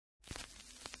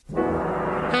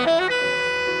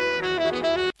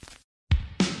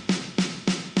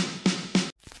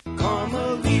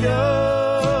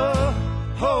Eater,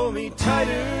 hold me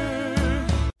tighter.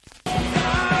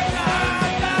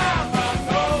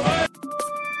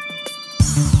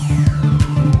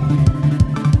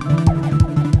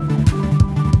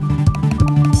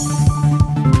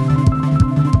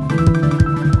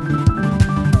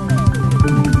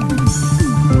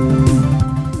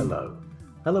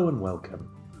 Hello and welcome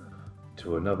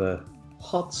to another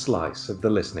hot slice of the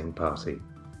listening party.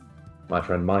 My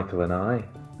friend Michael and I,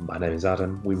 my name is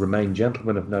Adam, we remain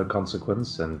gentlemen of no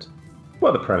consequence, and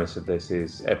well, the premise of this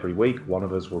is every week one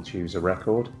of us will choose a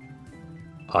record.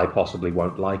 I possibly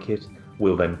won't like it.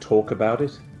 We'll then talk about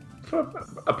it for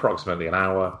approximately an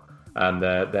hour, and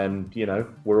then, you know,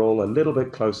 we're all a little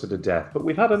bit closer to death, but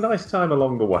we've had a nice time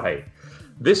along the way.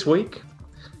 This week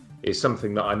is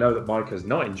something that I know that Mike has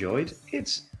not enjoyed.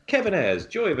 It's Kevin Ayers'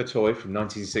 Joy of a Toy from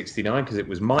 1969, because it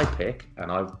was my pick,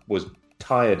 and I was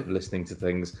tired of listening to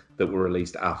things that were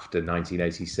released after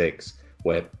 1986,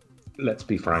 where, let's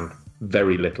be frank,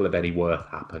 very little of any worth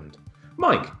happened.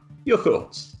 Mike, your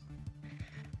thoughts?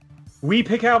 We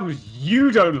pick albums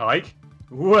you don't like?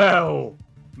 Well,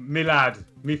 me lad,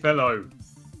 me fellow.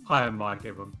 Hi, I'm Mike,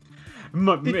 everyone.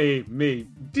 Me.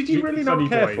 Did you really not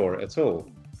care for it at all?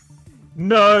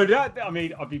 No,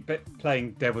 I'll be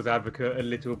playing devil's advocate a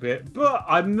little bit, but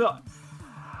I'm not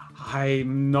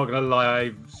gonna lie,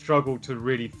 I've struggled to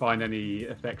really find any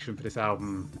affection for this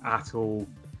album at all.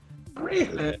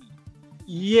 Really?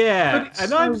 Yeah,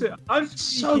 and I'm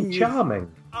so charming.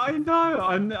 I know,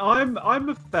 I'm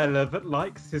a fella that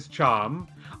likes his charm.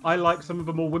 I like some of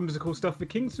the more whimsical stuff the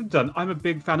Kings have done. I'm a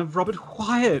big fan of Robert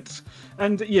Wyatt,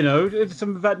 and you know,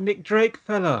 some of that Nick Drake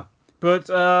fella. But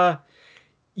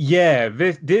yeah,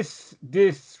 this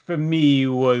for me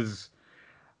was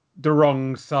the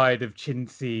wrong side of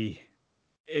chintzy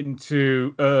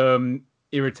into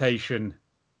irritation.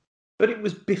 But it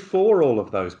was before all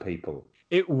of those people.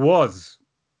 It was.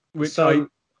 I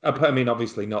mean,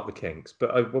 obviously not the Kinks,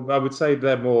 but I would say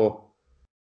they're more.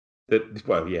 The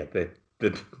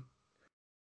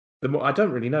more, I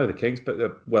don't really know the Kinks, but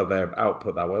their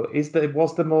output that well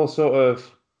was the more sort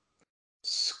of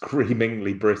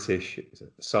screamingly British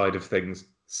side of things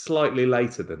slightly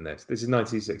later than this. This is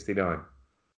 1969.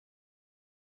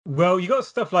 Well, you got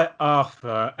stuff like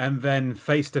Arthur and then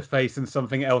Face to Face and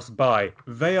Something Else By.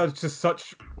 They are just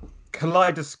such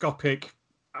kaleidoscopic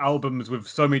albums with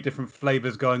so many different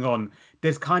flavors going on.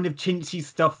 There's kind of chintzy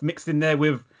stuff mixed in there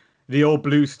with the old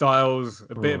blues styles,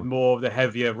 a bit more of the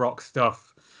heavier rock stuff.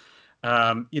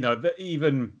 I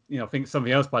think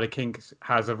Something Else by the Kinks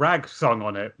has a rag song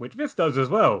on it, which this does as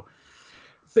well.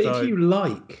 But if you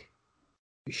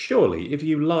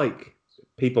like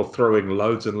people throwing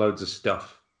loads and loads of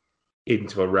stuff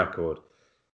into a record,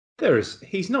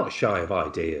 he's not shy of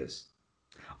ideas.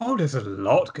 Oh, there's a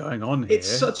lot going on here. It's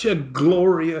such a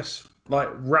glorious, like,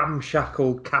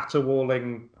 ramshackle,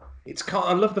 caterwauling.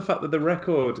 I love the fact that the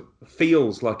record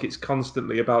feels like it's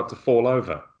constantly about to fall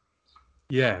over.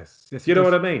 Yes, you know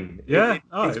what I mean? Yeah.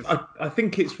 I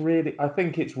think it's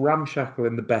ramshackle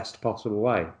in the best possible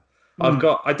way.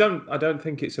 I don't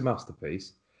think it's a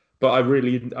masterpiece, but I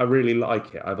really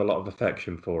like it. I have a lot of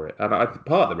affection for it, and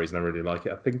part of the reason I really like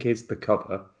it, I think, is the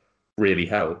cover really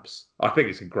helps. I think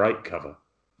it's a great cover.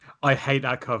 I hate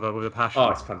that cover with a passion. Oh,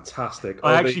 it's fantastic.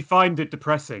 I actually find it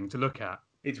depressing to look at.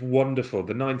 It's wonderful.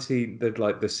 The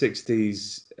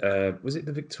 60s, was it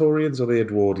the Victorians or the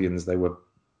Edwardians? They were.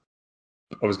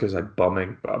 I was going to say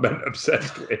bombing, but I meant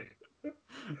obsessed with.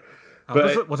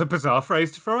 What a bizarre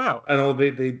phrase to throw out. And all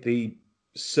the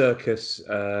circus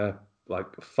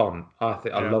font.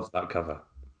 I love that cover.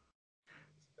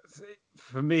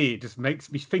 For me, it just makes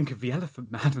me think of the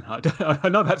Elephant Man. I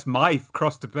know that's my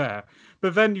cross to bear,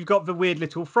 but then you've got the weird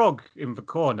little frog in the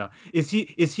corner. Is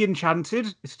he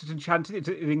enchanted? Is it enchanted? Is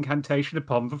it an incantation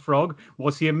upon the frog?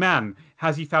 Was he a man?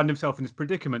 Has he found himself in this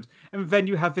predicament? And then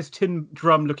you have this tin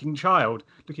drum-looking child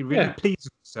looking really pleased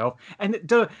with himself, and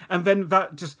then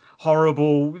that just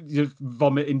horrible,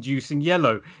 vomit-inducing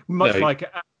yellow, much like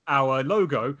our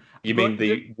logo. You mean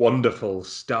the wonderful,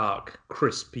 stark,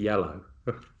 crisp yellow?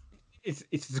 It's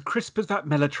as crisp as that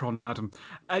Mellotron, Adam.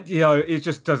 It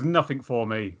just does nothing for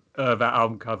me. That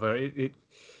album cover.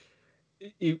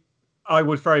 I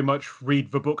would very much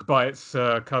read the book by its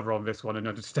cover on this one, and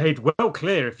I'd have stayed well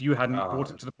clear if you hadn't brought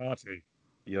it to the party.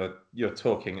 You're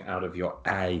talking out of your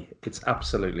A. It's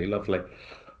absolutely lovely.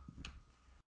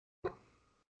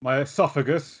 My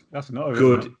esophagus. That's not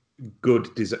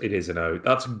good design. It is an O.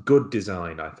 That's good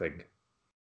design, I think.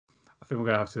 I think we're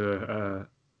gonna have to.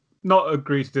 Not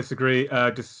agree to disagree.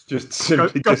 Just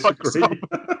simply disagree.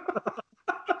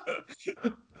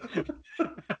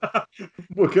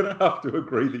 we're going to have to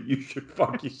agree that you should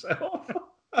fuck yourself.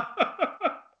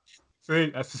 See,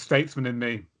 that's the statesman in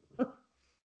me.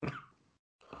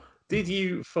 Did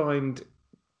you find...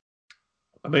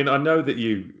 I mean, I know that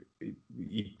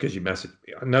because you messaged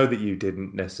me, I know that you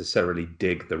didn't necessarily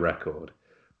dig the record,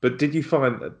 but did you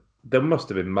find that there must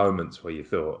have been moments where you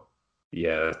thought,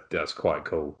 yeah, that's quite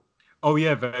cool? Oh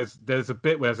yeah, there's a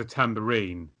bit where there's a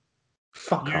tambourine.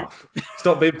 Fuck off.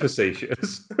 Stop being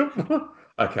facetious.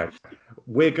 Okay.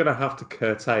 We're going to have to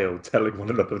curtail telling one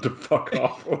another to fuck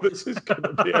off, or this is going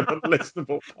to be an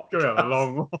unlistenable podcast. Go a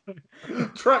long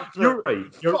one. Track 3,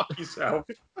 fuck yourself.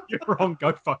 You're wrong,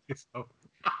 go fuck yourself.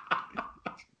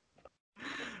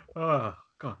 Oh,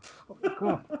 God.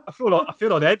 I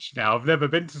feel on edge now. I've never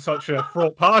been to such a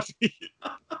fraught party.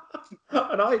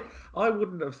 And I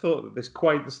wouldn't have thought that this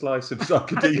quaint slice of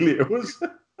psychedelia was...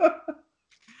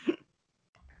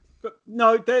 But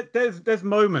no, there's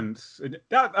moments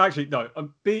that actually no.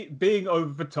 I'm being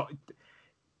over the top.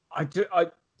 I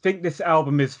think this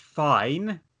album is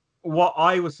fine. What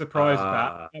I was surprised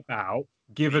about,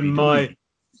 given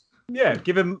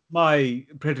my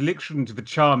predilection to the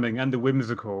charming and the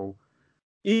whimsical,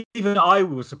 even I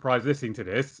was surprised listening to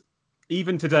this.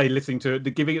 Even today, listening to it,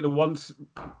 giving it the once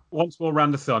more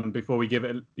around the sun before we give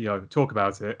it, talk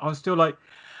about it. I was still like,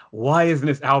 why isn't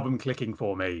this album clicking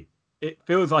for me? It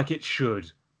feels like it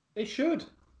should. It should.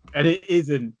 And it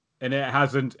isn't, and it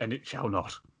hasn't, and it shall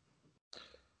not.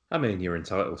 I mean, you're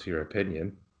entitled to your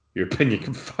opinion. Your opinion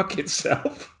can fuck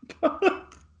itself.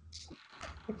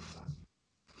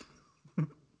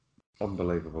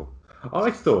 Unbelievable.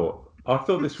 I thought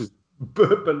this was,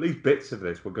 at least bits of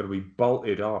this were going to be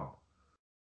bolted on.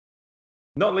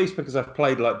 Not least because I've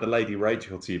played like the Lady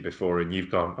Rachel to you before, and you've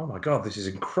gone, "Oh my God, this is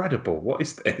incredible! What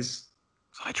is this?"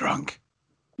 Was I drunk?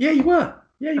 Yeah, you were.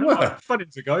 Yeah, you were. Fun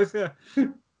into guys, yeah.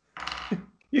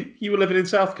 You were living in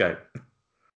Southgate.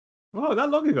 Oh,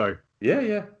 that long ago. Yeah.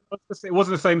 It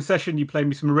wasn't the same session you played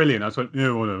me some Marillion. I just went,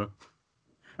 yeah, whatever.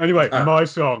 Anyway, my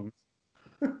song.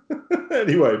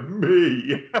 Anyway,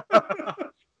 me.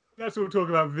 That's what we're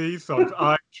talking about. These songs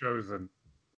I've chosen,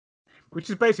 which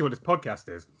is basically what this podcast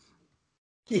is.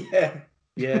 Yeah.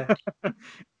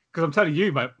 Because I'm telling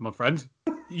you, my friend,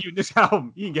 you this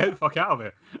album, you can get the fuck out of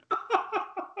it.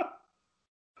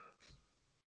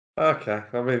 Okay,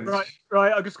 I mean, right.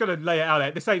 I'm just gonna lay it out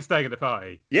there. This ain't staying at the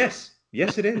party. Yes,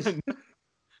 it is.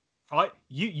 Right,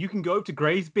 you can go to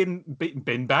Gray's bin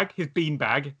bag, his bean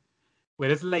bag, where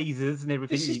there's lasers and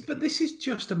everything. But this is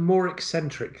just a more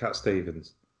eccentric Cat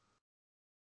Stevens.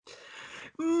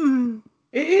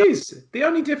 It is. The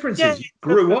only difference is you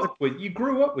grew up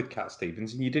with Cat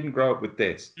Stevens and you didn't grow up with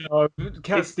this. No,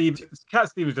 Cat Stevens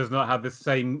does not have the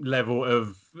same level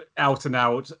of out and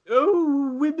out.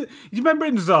 Oh, you remember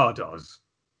in Zardoz?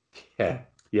 Yeah,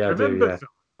 I do. Yeah.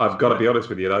 I've got to be honest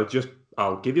with you though.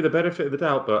 I'll give you the benefit of the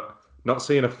doubt, but not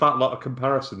seeing a fat lot of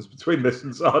comparisons between this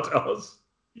and Zardoz.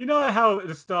 You know how at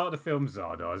the start of the film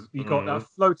Zardoz, you got that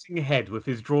floating head with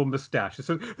his drawn moustache. It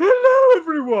says, "Hello,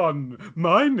 everyone.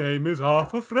 My name is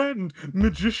Arthur Friend,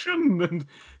 magician." And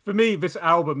for me, this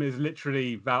album is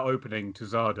literally that opening to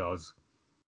Zardoz.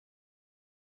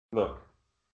 Look,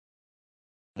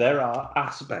 there are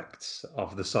aspects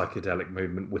of the psychedelic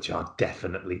movement which are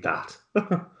definitely that.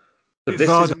 But this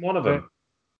isn't one of them.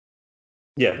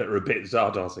 Yeah, that are a bit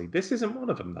Zardoz-y. This isn't one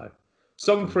of them, though.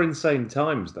 Song for Insane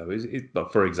Times, though,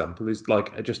 for example, is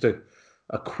like just a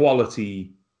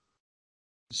quality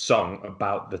song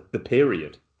about the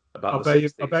period. I'll bet you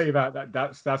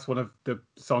that's one of the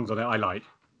songs on it I like.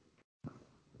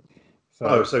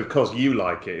 So because you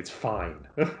like it, it's fine.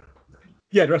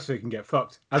 Yeah, the rest of it can get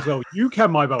fucked as well. You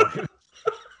can, my boy.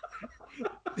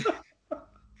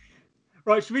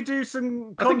 Right, should we do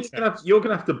some context? I think you're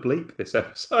gonna have to bleep this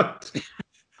episode.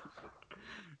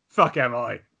 Fuck am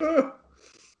I?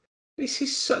 This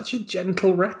is such a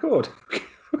gentle record.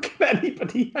 How can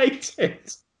anybody hate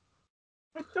it?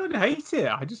 I don't hate it.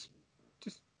 I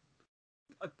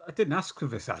didn't ask for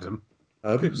this, Adam.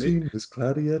 Have you seen Miss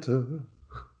Clarietta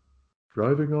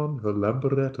driving on her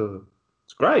Lamboretta?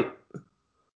 It's great.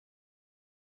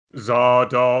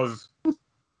 Zardoz.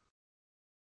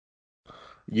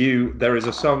 There is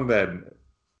a song then.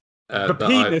 The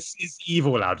penis is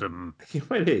evil, Adam.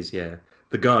 It is, yeah.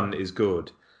 The gun is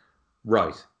good.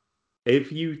 Right.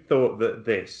 If you thought that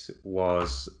this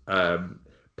was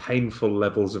painful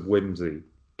levels of whimsy,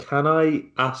 can I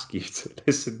ask you to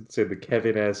listen to the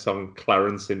Kevin Ayers song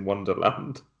Clarence in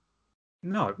Wonderland?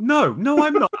 No, I'm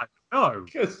not. No.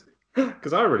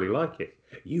 Because I really like it.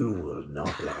 You will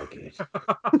not like it.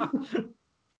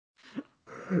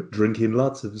 Drinking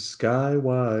lots of sky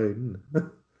wine.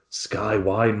 Sky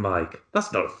wine, Mike.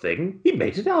 That's not a thing. He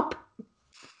made it up.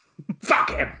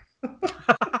 Fuck him.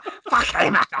 Fuck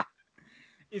him.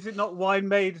 Is it not wine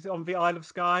made on the Isle of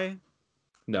Skye?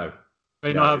 No.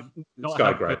 They no. not Sky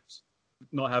have grapes.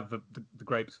 Not have the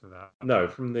grapes for that. No,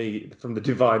 from the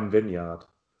Divine Vineyard.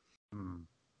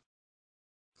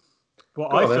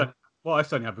 What I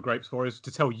certainly have the grapes for is to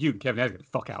tell you, Kevin Ayers, get the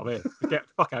fuck out of here. Get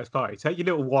the fuck out of this party. Take your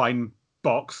little wine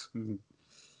box.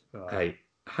 Hey,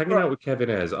 hanging out with Kevin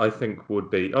Ayers, I think, would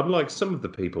be, unlike some of the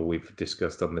people we've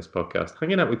discussed on this podcast,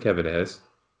 hanging out with Kevin Ayers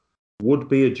would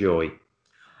be a joy.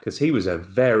 Because he was a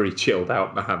very chilled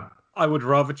out man. I would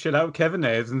rather chill out with Kevin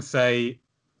Ayers and say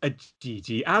a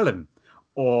G.G. Allen.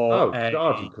 Or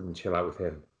God, you couldn't chill out with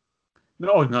him.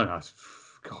 No.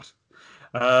 God.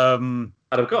 And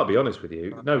I've got to be honest with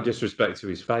you, no disrespect to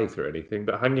his faith or anything,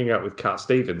 but hanging out with Cat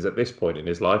Stevens at this point in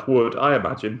his life would, I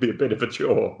imagine, be a bit of a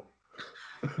chore.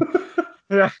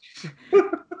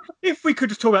 If we could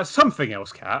just talk about something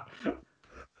else, Cat.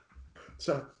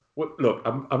 So, look,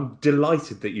 I'm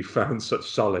delighted that you found such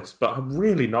solace, but I'm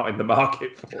really not in the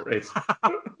market for it.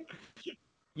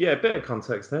 Yeah, a bit of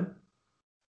context then.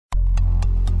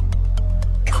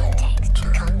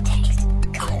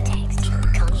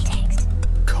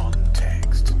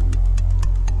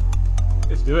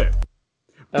 Let's do it.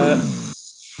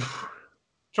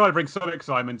 Try to bring some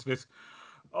excitement to this.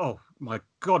 Oh my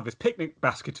God, this picnic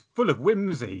basket full of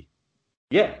whimsy.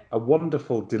 Yeah, a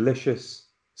wonderful, delicious,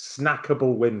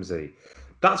 snackable whimsy.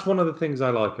 That's one of the things I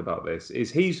like about this.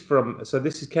 Is so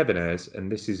this is Kevin Ayers, and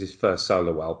this is his first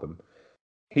solo album.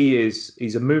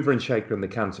 He's a mover and shaker in the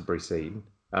Canterbury scene,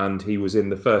 and he was in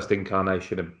the first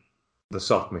incarnation of the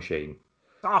Soft Machine.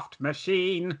 Soft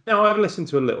Machine. Now, I've listened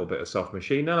to a little bit of Soft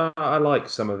Machine, and I like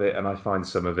some of it, and I find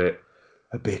some of it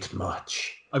a bit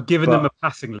much. I've given them a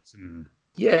passing listen.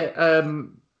 Yeah,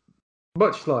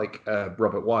 much like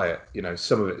Robert Wyatt,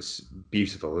 some of it's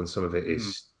beautiful, and some of it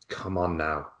is, come on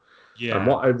now. Yeah. And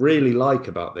what I really like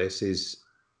about this is,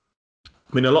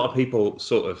 a lot of people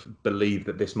sort of believe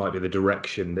that this might be the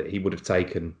direction that he would have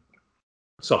taken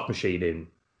Soft Machine in,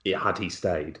 had he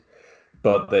stayed.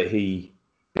 But that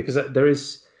because there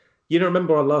is,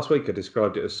 remember last week I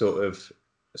described it as sort of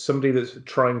somebody that's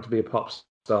trying to be a pop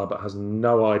star but has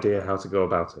no idea how to go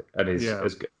about it, and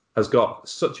has got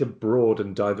such a broad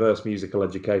and diverse musical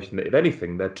education that if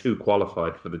anything, they're too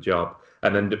qualified for the job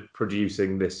and end up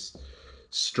producing this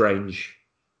strange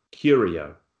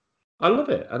curio. I love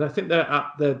it, and I think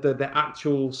they're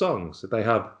actual songs that they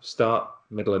have start,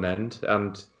 middle, and end,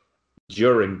 and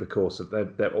during the course of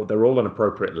they're all an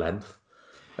appropriate length.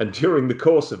 And during the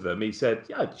course of them, he said,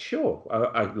 "Yeah, sure,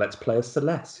 let's play a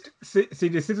Celeste." See,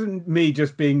 this isn't me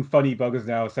just being funny buggers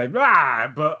now saying "rah,"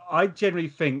 but I generally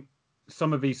think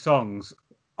some of these songs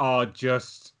are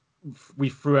just we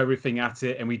threw everything at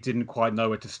it and we didn't quite know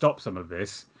where to stop some of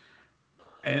this.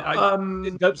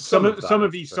 And some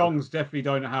of these songs definitely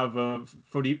don't have a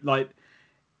fully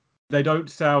they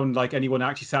don't sound like anyone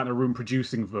actually sat in a room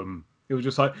producing them. It was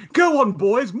just like, "Go on,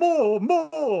 boys,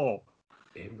 more."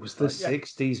 It was the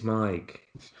 60s, Mike.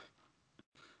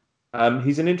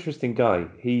 He's an interesting guy.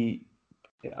 He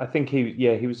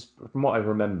was, from what I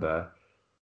remember,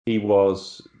 he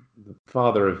was the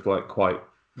father of quite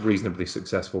reasonably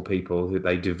successful people who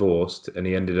they divorced, and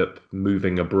he ended up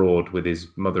moving abroad with his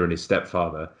mother and his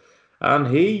stepfather. And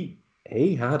he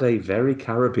had a very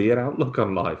Caribbean outlook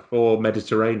on life, or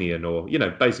Mediterranean, or,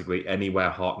 basically anywhere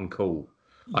hot and cool.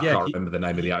 I can't remember the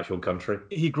name of the actual country.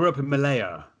 He grew up in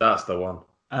Malaya. That's the one.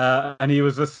 And he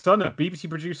was the son of BBC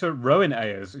producer Rowan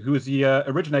Ayers, who was the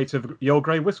originator of the Old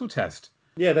Grey Whistle Test.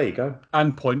 Yeah, there you go.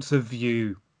 And Points of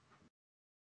View.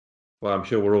 Well, I'm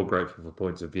sure we're all grateful for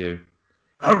Points of View.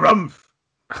 Harumph!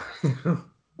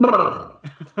 But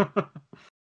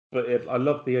I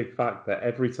love the fact that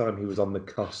every time he was on the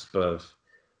cusp of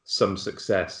some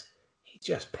success, he'd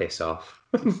just piss off.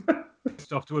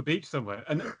 Pissed off to a beach somewhere.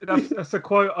 And that's a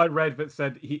quote I read that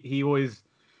said he always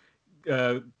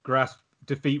grasped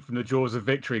defeat from the jaws of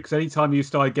victory, because anytime you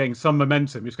started getting some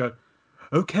momentum, you just go,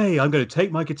 "Okay, I'm going to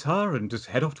take my guitar and just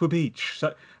head off to a beach."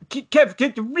 So,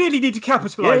 Kev, you really need to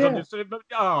capitalize on this.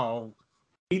 Oh.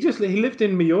 He lived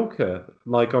in Mallorca,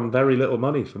 on very little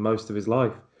money for most of his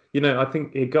life. I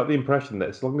think he got the impression that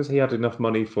as long as he had enough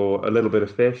money for a little bit of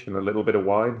fish and a little bit of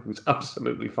wine, he was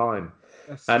absolutely fine.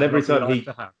 And every time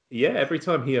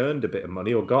he earned a bit of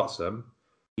money or got some,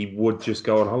 he would just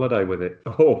go on holiday with it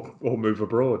or move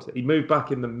abroad. He moved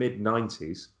back in the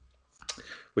mid-90s,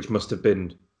 which must have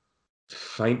been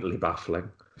faintly baffling.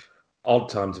 Odd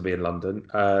time to be in London.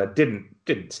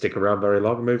 Didn't stick around very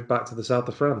long. Moved back to the south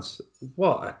of France.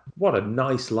 What a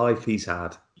nice life he's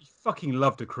had. He fucking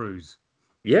loved a cruise.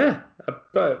 Yeah,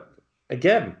 but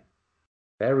again,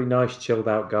 very nice, chilled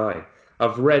out guy.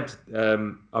 I've read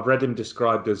him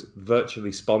described as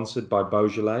virtually sponsored by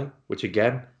Beaujolais, which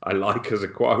again I like as a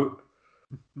quote.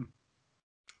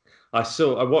 I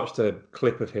watched a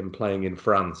clip of him playing in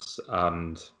France,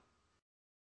 and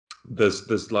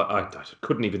there's like I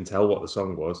couldn't even tell what the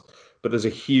song was, but there's a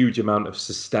huge amount of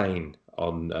sustain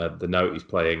on the note he's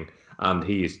playing, and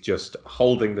he is just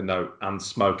holding the note and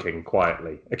smoking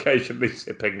quietly, occasionally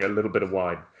sipping a little bit of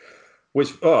wine.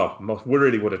 Which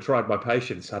really would have tried my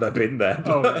patience had I been there.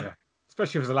 Oh But yeah,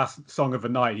 especially if it was the last song of the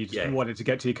night. You just yeah, wanted to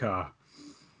get to your car.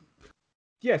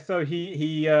 Yeah, so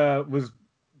he was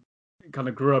kind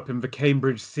of grew up in the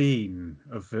Cambridge scene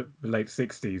of the late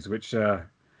 '60s, which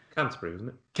Canterbury,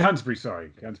 wasn't it?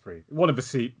 Canterbury, one of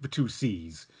the two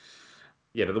C's.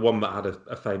 Yeah, but the one that had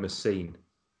a famous scene.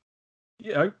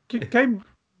 Yeah,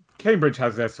 Cambridge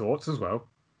has their sorts as well.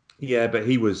 Yeah, but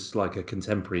he was like a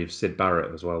contemporary of Sid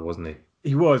Barrett as well, wasn't he?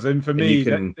 He was, and for And you me,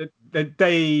 can,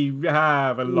 they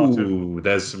have a lot of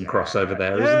there's some crossover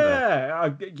there,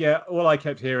 not there? yeah. All I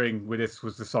kept hearing with this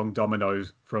was the song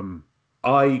 "Dominoes" from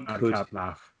I Mad could, Cat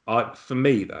Laugh. for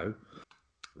me though,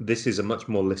 this is a much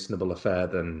more listenable affair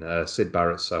than Sid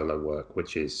Barrett's solo work,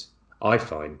 which is, I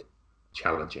find,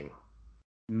 challenging.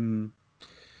 Mm.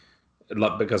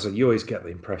 Like, because you always get the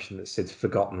impression that Sid's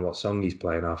forgotten what song he's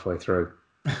playing halfway through.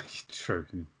 True.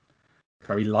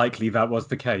 Very likely that was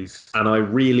the case. And I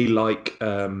really like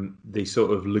the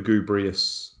sort of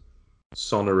lugubrious,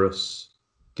 sonorous,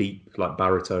 deep, like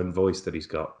baritone voice that he's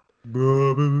got.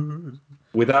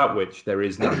 Without which there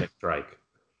is no Nick Drake.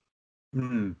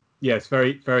 Yes,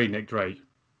 very, very Nick Drake.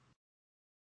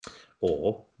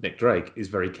 Or Nick Drake is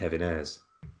very Kevin Ayers.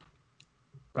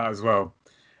 That as well.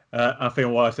 I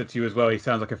think what I said to you as well, he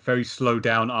sounds like a very slow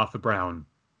down Arthur Brown.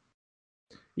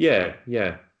 Yeah,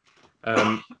 yeah.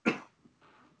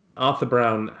 Arthur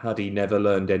Brown, had he never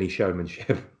learned any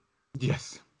showmanship.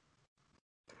 Yes.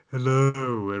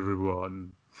 Hello,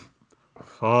 everyone.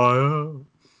 Fire.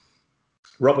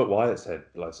 Robert Wyatt said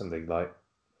like something like,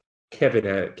 Kevin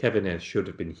Ayers should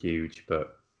have been huge,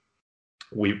 but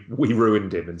we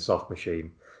ruined him in Soft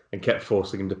Machine and kept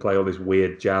forcing him to play all this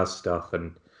weird jazz stuff,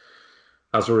 and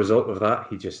as a result of that,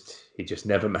 he just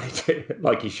never made it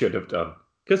like he should have done.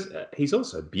 Because he's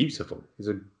also beautiful. He's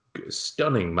a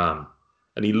stunning man,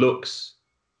 and he looks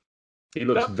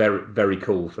very, very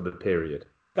cool for the period.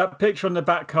 That picture on the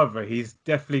back cover, he's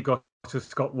definitely got a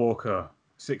Scott Walker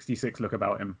 66 look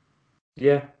about him.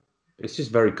 Yeah, it's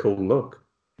just very cool look.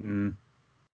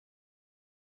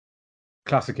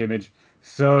 Classic image.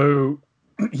 So,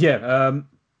 yeah,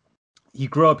 he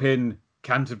grew up in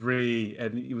Canterbury,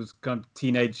 and he was kind of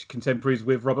teenage contemporaries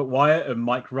with Robert Wyatt and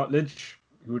Mike Rutledge.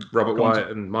 Robert Wyatt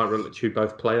and Mike Rutledge, who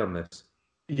both play on this.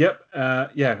 Yep,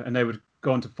 yeah, and they would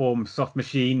go on to form Soft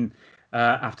Machine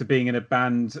after being in a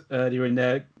band earlier in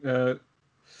their.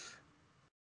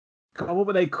 What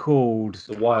were they called?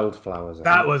 The Wildflowers.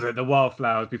 That was it, the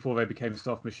Wildflowers, before they became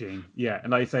Soft Machine. Yeah,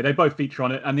 and like you say, they both feature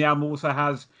on it, and the album also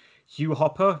has Hugh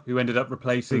Hopper, who ended up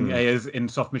replacing Ayers in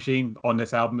Soft Machine on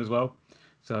this album as well.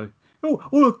 So,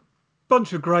 all a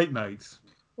bunch of great mates.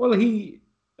 Well, I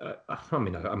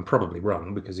mean, I'm probably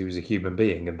wrong because he was a human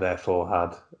being and therefore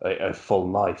had a full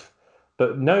life.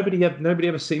 But nobody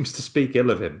ever seems to speak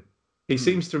ill of him. He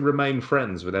seems to remain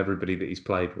friends with everybody that he's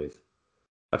played with.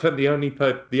 I think the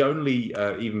only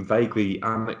even vaguely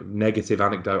negative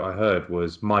anecdote I heard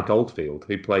was Mike Oldfield,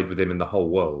 who played with him in The Whole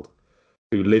World,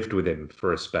 who lived with him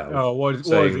for a spell. Oh, what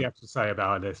does he have to say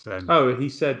about this then? Oh, he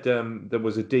said there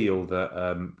was a deal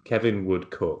that Kevin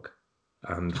would cook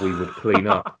and we would clean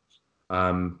up,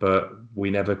 but we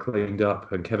never cleaned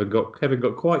up, and Kevin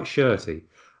got quite shirty,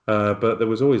 but there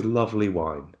was always lovely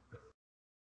wine.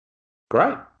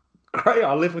 Great.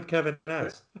 I'll live with Kevin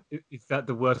Ayers. Is that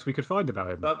the worst we could find about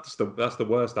him? That's the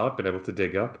worst I've been able to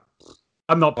dig up.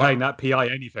 I'm not paying that PI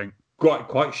anything.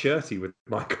 Quite shirty with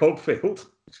Mike Oldfield.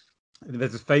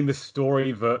 There's a famous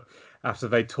story that after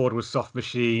they toured with Soft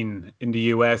Machine in the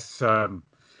US,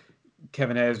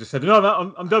 Kevin Ayers just said,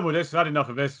 "No, I'm done with this. I've had enough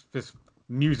of this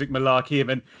music malarkey." And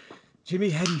then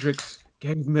Jimi Hendrix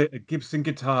gave him a Gibson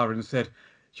guitar and said,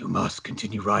 "You must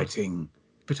continue writing,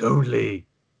 but only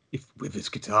if with this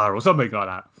guitar," or something like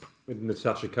that. With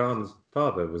Natasha Khan's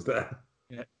father was there.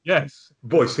 Yeah. Yes.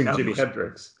 Voicing Jimi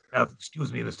Hendrix.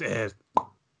 Excuse me, Mr. Ayers.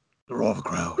 They're all the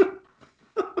crowd.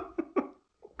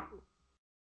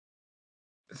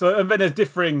 So, and then there's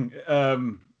differing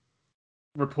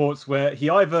reports where he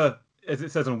either, as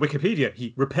it says on Wikipedia,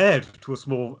 he repaired to a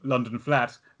small London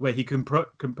flat where he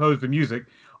composed the music,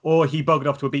 or he bugged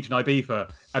off to a beach in Ibiza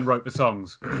and wrote the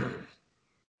songs.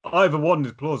 Either one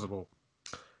is plausible.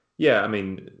 Yeah, I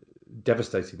mean,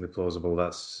 devastatingly plausible.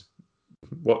 That's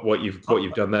what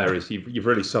you've done there is you've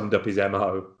really summed up his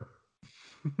MO.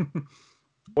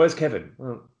 Where's Kevin?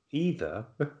 Well, either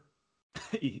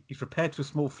He's repaired to a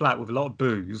small flat with a lot of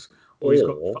booze, or he's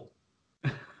got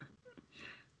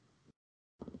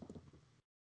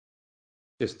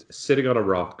just sitting on a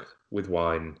rock with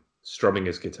wine, strumming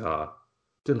his guitar.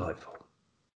 Delightful.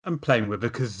 and playing with a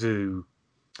kazoo.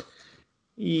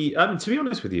 To be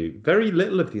honest with you, very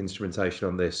little of the instrumentation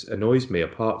on this annoys me,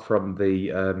 apart from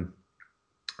the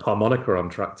harmonica on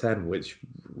track 10, which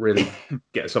really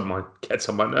gets on my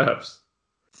nerves.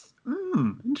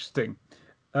 Interesting.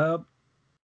 Yeah,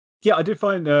 I did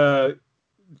find the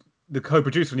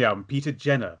co-producer on the album, Peter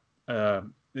Jenner,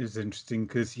 is interesting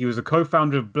because he was a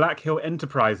co-founder of Black Hill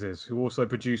Enterprises, who also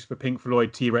produced for Pink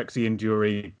Floyd, T-Rex, Ian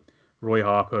Dury, Roy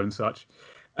Harper, and such.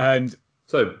 And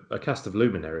so a cast of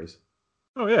luminaries.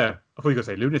 Oh yeah, I thought you were going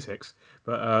to say lunatics,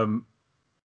 but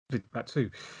that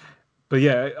too. But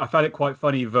yeah, I found it quite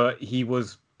funny that he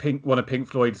was one of Pink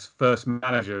Floyd's first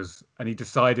managers, and he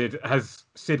decided, as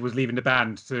Sid was leaving the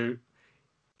band, to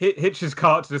hitch his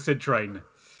cart to the Sid train.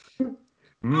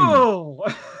 Oh!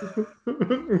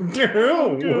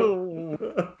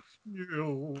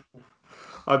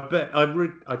 I bet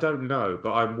I don't know,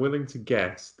 but I'm willing to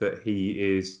guess that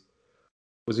he is.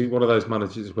 Was he one of those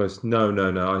managers who goes,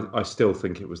 no, I still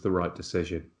think it was the right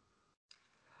decision?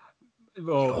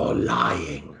 You're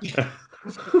lying.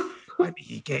 I mean,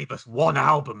 he gave us one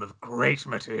album of great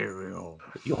material.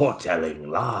 You're telling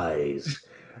lies.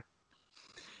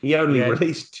 He only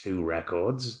released 2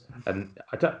 records, and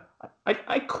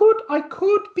I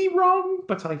could be wrong,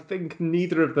 but I think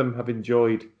neither of them have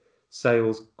enjoyed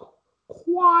sales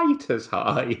quite as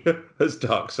high as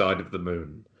Dark Side of the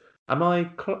Moon. Am I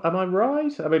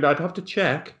right? I mean, I'd have to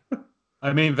check.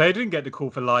 I mean, they didn't get the call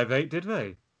for Live 8, did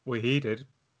they? Well, he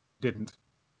didn't.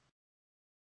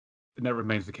 And that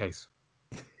remains the case.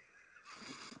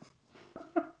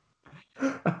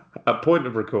 At point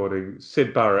of recording,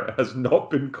 Sid Barrett has not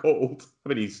been called. I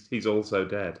mean, he's also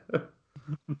dead.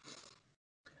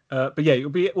 But yeah,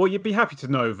 you'd be happy to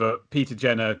know that Peter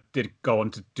Jenner did go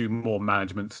on to do more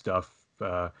management stuff.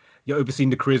 You're overseeing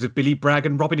the careers of Billy Bragg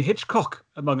and Robin Hitchcock,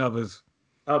 among others.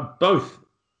 Both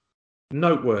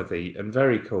noteworthy and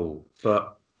very cool,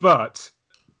 but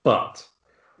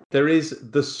there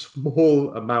is the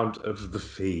small amount of the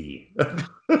fee.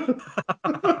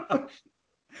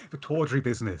 The tawdry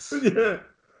business. Yeah.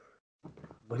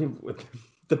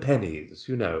 The pennies,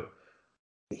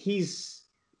 He's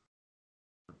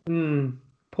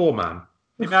poor man.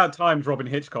 The amount of times Robin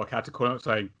Hitchcock had to call out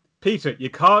saying, Peter, you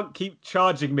can't keep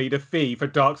charging me the fee for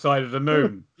Dark Side of the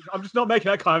Moon. I'm just not making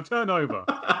that kind of turnover.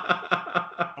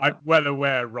 I'm well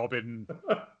aware, Robin.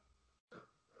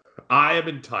 I am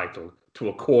entitled to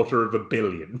 $250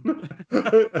 million.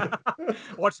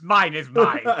 What's mine is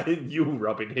mine. You,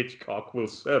 Robin Hitchcock, will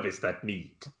service that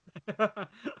need. I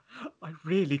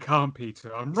really can't,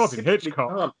 Peter. I'm Robin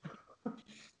Hitchcock.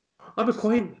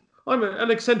 I'm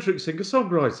an eccentric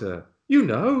singer-songwriter.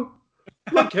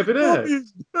 Like Kevin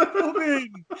Ayers.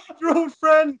 Robin, your old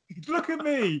friend. Look at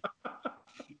me.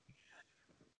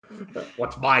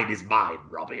 What's mine is mine,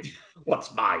 Robin.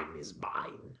 What's mine is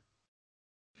mine.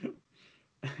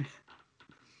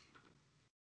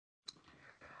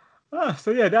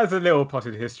 So yeah, that's a little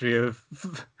potted history of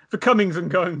the comings and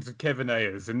goings of Kevin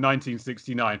Ayers in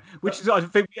 1969, which is, I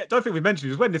don't think we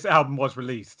mentioned, is when this album was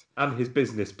released. And his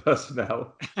business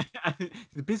personnel.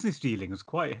 The business dealings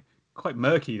quite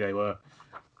murky they were.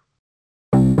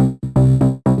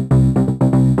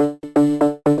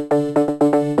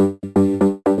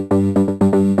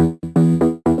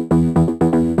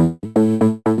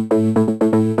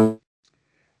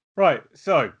 Right,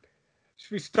 so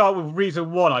should we start with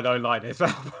reason 1 I don't like this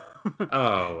album?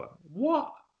 Oh,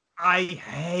 what? I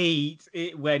hate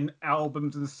it when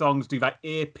albums and songs do that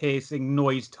ear-piercing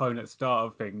noise tone at the start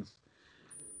of things.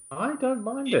 I don't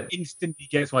mind it. It instantly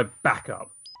gets my back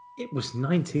up. It was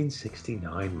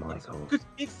 1969, Michael.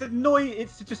 It's a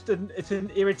noise. It's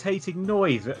an irritating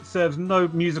noise that serves no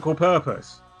musical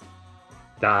purpose.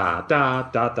 Da da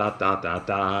da da da da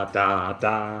da da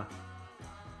da.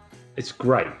 It's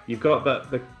great. You've got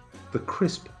the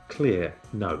crisp, clear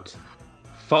note,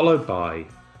 followed by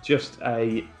just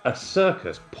a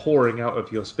circus pouring out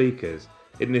of your speakers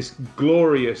in this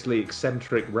gloriously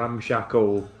eccentric,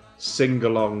 ramshackle,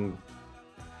 sing-along.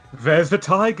 There's the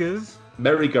tigers.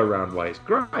 Merry-go-round ways.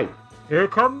 Great. Here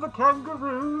come the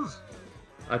kangaroos.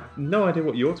 I've no idea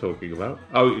what you're talking about.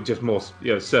 Oh, just more,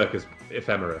 circus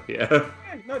ephemera. Yeah.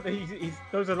 No,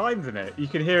 those are lines in it. You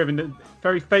can hear him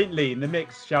very faintly in the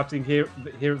mix shouting, "Here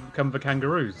come the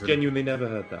kangaroos." And Genuinely never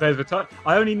heard that. there's the time.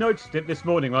 I only noticed it this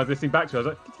morning when I was listening back to it. I was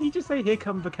like, did he just say, "Here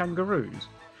come the kangaroos"?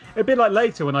 It'd be like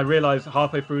later when I realised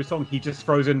halfway through a song he just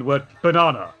throws in the word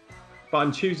banana. But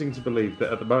I'm choosing to believe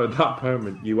that at that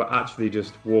moment you were actually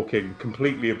just walking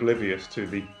completely oblivious to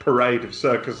the parade of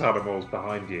circus animals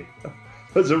behind you.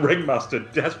 As a ringmaster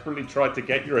desperately tried to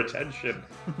get your attention.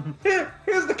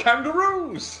 Here's the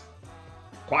kangaroos!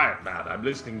 Quiet, man. I'm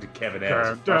listening to Kevin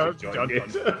Ayers.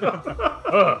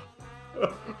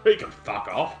 He can fuck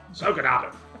off. So can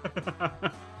Adam.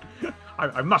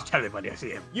 I must tell him when I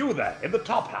see him. You there, in the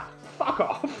top hat. Fuck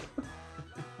off.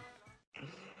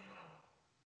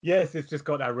 Yes, it's just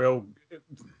got that real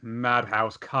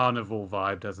madhouse carnival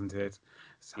vibe, doesn't it?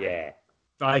 Yeah.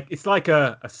 It's like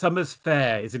a summer's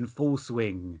fair is in full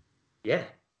swing. Yeah,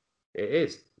 it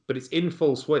is. But it's in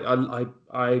full swing.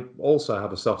 I also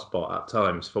have a soft spot at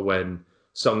times for when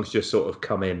songs just sort of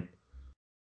come in.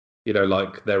 You know,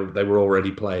 like they were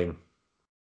already playing.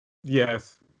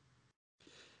 Yes.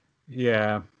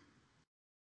 Yeah.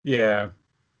 Yeah.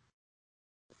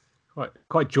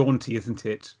 Quite jaunty, isn't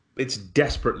it? It's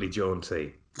desperately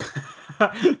jaunty.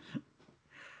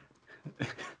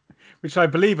 Which I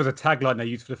believe was a tagline they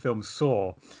used for the film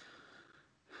Saw.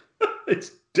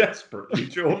 It's desperately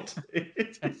jaunty.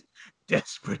 It's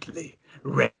desperately,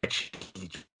 wretchedly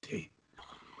jaunty.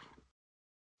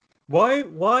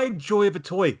 Why Joy of a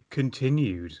Toy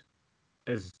continued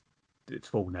as its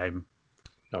full name?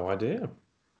 No idea.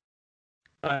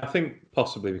 I think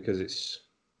possibly because it's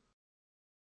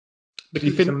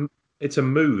it's a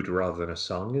mood rather than a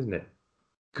song, isn't it?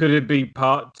 Could it be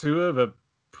part 2 of a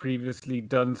previously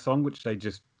done song which they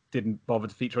just didn't bother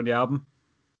to feature on the album?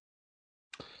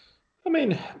 I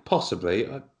mean, possibly.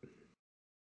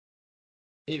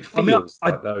 It feels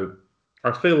though.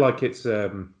 I feel like it's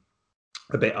a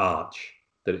bit arch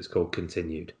that it's called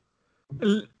Continued.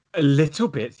 A little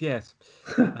bit, yes.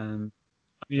 I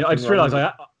just realised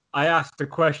I asked a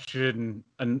question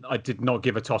and I did not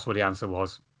give a toss what the answer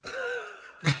was.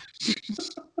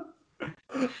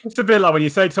 It's a bit like when you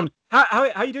say to someone, how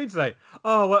are you doing today?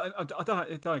 Oh, well, I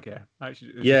don't care.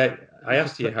 Actually, yeah, I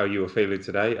asked you how you were feeling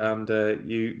today, and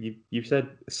you said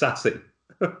sassy.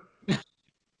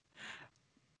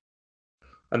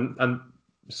 and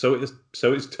so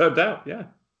it's turned out, yeah.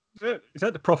 Is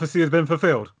that the prophecy has been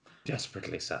fulfilled?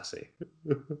 Desperately sassy.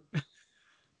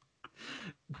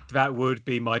 That would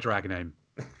be my drag name.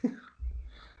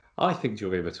 I think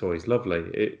Joy of a Toy is lovely.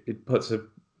 It puts a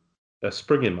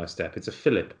spring in my step. It's a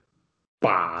fillip.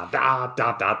 Ba da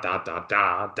da da da da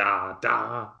da da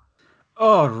da.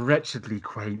 Oh, wretchedly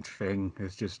quaint thing.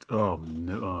 It's just oh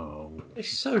no. It's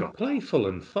so playful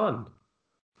and fun.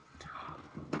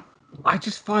 I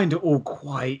just find it all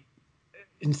quite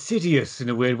insidious in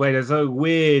a weird way. There's a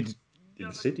weird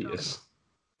insidious.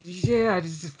 Yeah, I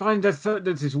just find there's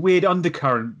this weird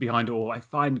undercurrent behind it all. I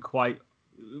find quite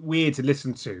weird to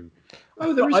listen to.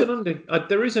 Oh, there is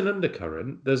an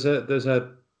undercurrent. There's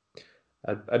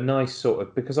a nice sort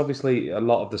of, because obviously a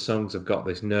lot of the songs have got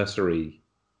this nursery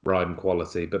rhyme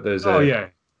quality, but there is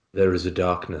a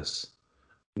darkness.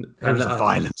 There is a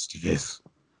violence to this.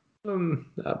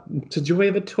 To Joy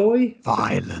of a Toy?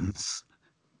 Violence.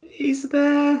 Is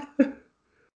there? It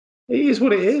is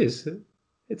what it is.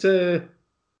 It's a...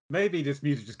 Maybe this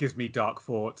music just gives me dark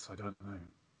thoughts. I don't know.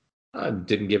 I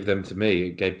didn't give them to me.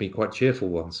 It gave me quite cheerful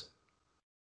ones.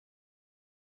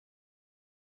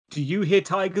 Do you hear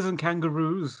tigers and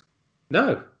kangaroos?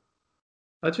 No.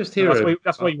 I just hear...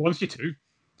 That's why he wants you to.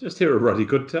 Just hear a ruddy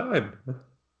good time.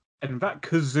 And that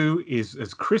kazoo is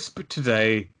as crisp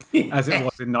today as it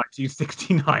was in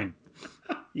 1969.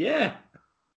 Yeah.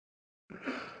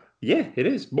 Yeah, it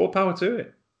is. More power to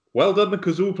it. Well done, the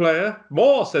kazoo player.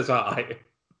 More, says I.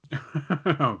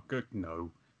 Oh, good.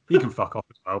 No. He can fuck off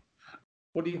as well.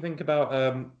 What do you think about,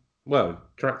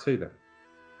 track 2 then?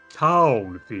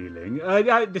 Town feeling.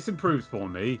 This improves for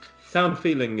me. Town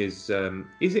feeling is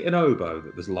it an oboe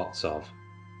that there's lots of?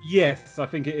 Yes, I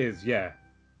think it is, yeah.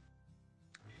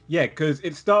 Yeah, because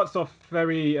it starts off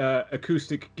very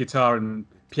acoustic guitar and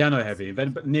piano heavy, and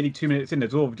then but nearly 2 minutes in,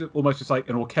 there's almost just like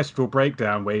an orchestral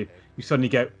breakdown where you suddenly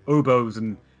get oboes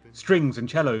and strings and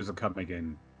cellos are coming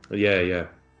in. Yeah.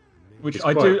 Which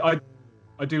I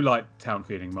do like Town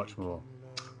feeling much more.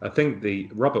 I think the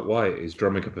Robert Wyatt is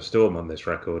drumming up a storm on this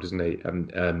record, isn't he?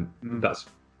 And that's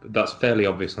fairly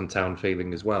obvious on Town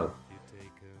feeling as well.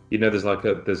 You know,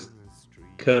 there's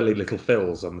curly little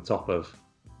fills on the top of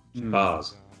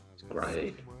bars. It's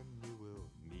great.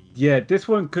 Yeah, this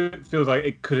one feels like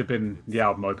it could have been the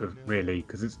album opener, really,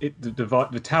 because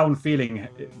the town feeling.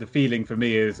 The feeling for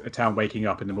me is a town waking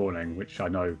up in the morning, which I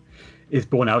know is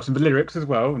borne out in the lyrics as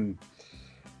well, and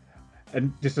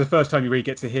this is the first time you really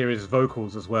get to hear his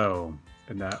vocals as well.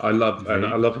 And that I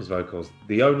love his vocals.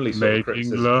 The only sort of making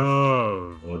criticism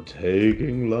love or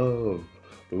taking love.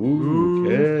 Ooh, Who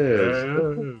cares?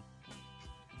 cares?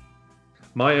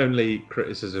 My only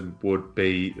criticism would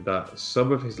be that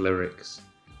some of his lyrics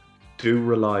do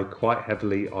rely quite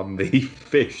heavily on the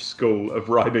fish school of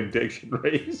rhyming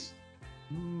dictionaries.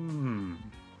 Hmm.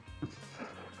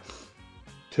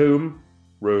 Tomb,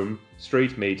 room,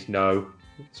 street meet, no.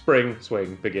 Spring,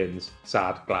 swing, begins,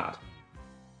 sad, glad.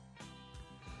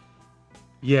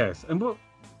 Yes, and what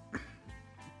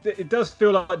it does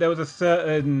feel like there was a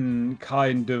certain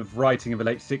kind of writing of the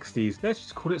late 60s. Let's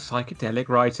just call it psychedelic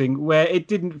writing, where it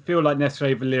didn't feel like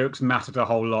necessarily the lyrics mattered a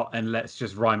whole lot, and let's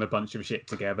just rhyme a bunch of shit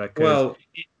together because Well,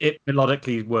 it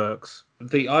melodically works.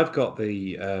 I've got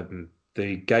the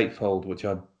gatefold, which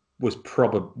I was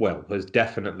was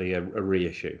definitely a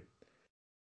reissue.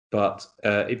 But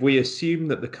if we assume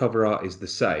that the cover art is the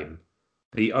same,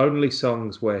 the only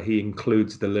songs where he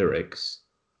includes the lyrics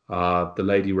are The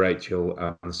Lady Rachel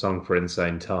and Song for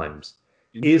Insane Times.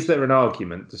 Is there an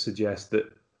argument to suggest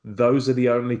that those are the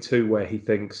only two where he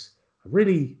thinks, I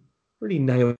really, really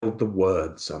nailed the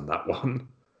words on that one?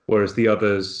 Whereas the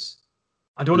others,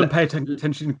 I don't want to pay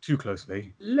attention too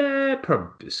closely.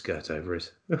 probably skirt over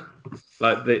it.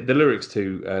 Like the lyrics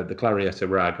to the Clarietta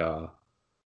Rag are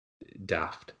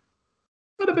daft.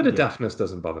 But a bit of daftness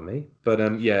doesn't bother me. But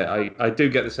I do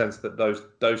get the sense that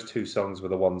those two songs were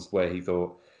the ones where he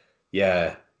thought,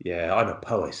 yeah, I'm a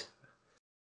poet,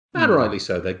 and rightly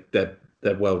so.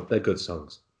 They're good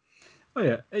songs. Oh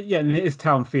yeah, and it is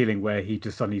town feeling where he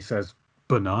just suddenly says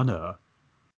banana.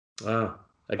 Ah,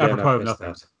 again, Apropos I've of missed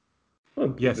nothing. that.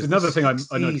 Well, Yes, it was another the thing I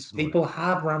 60s. noticed. People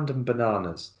have random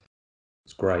bananas.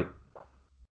 It's great.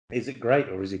 Is it great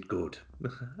or is it good?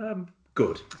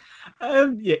 Good.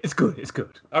 Yeah, it's good. It's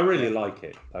good. I really like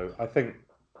it, though. I think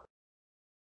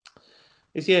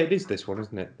it is this one,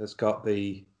 isn't it? That's got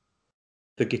the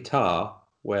guitar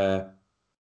where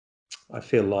I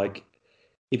feel like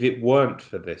if it weren't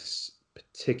for this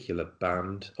particular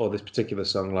band or this particular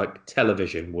song, like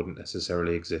television wouldn't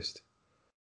necessarily exist.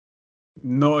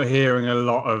 Not hearing a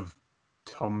lot of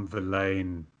Tom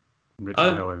Verlaine,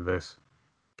 Richard Hell in this.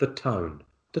 The tone.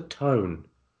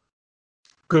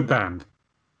 Good band.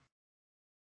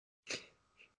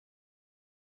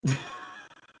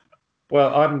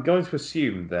 Well, I'm going to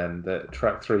assume then that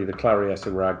track 3, the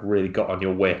Clarietta Rag, really got on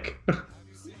your wick.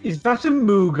 Is that a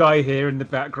Moog I hear in the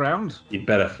background? You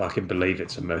better fucking believe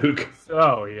it's a Moog.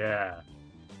 Oh yeah.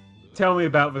 Tell me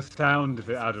about the sound of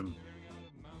it, Adam.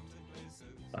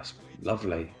 That's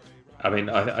lovely. I mean,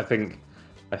 I think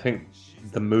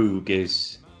the Moog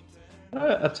is.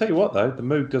 I'll tell you what, though, the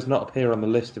Moog does not appear on the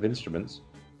list of instruments.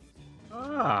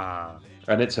 Ah.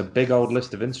 And it's a big old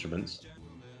list of instruments.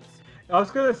 I was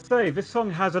going to say, this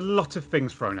song has a lot of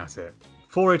things thrown at it.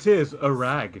 For it is a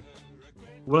rag.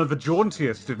 One of the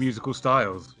jauntiest of musical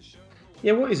styles.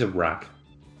 Yeah, what is a rag?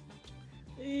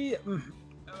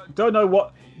 Don't know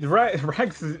what...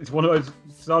 Rags is one of those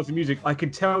styles of music. I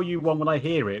can tell you one when I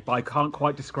hear it, but I can't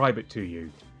quite describe it to you.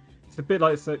 It's a bit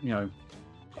like, A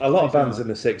lot of bands in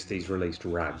the 60s released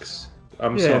rags. So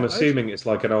I'm assuming it's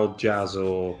like an old jazz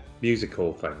or music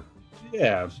hall thing.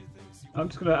 Yeah. I'm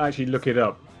just going to actually look it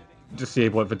up to see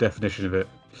what the definition of it.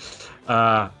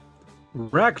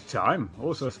 Ragtime,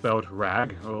 also spelled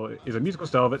rag, is a musical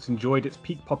style that's enjoyed its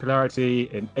peak popularity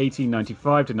in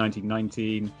 1895 to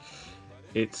 1919.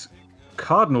 Its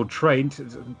cardinal trait...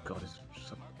 God, it's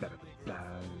so better.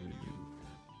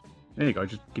 There you go,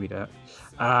 just give me that.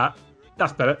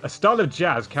 That's better. A style of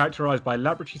jazz characterized by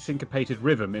elaborately syncopated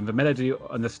rhythm in the melody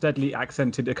and the steadily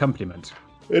accented accompaniment.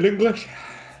 In English?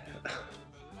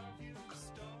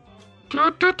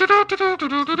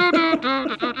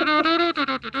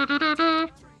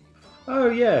 Oh,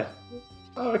 yeah.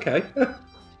 Oh, okay.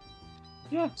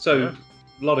 Yeah. So, a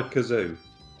lot of kazoo.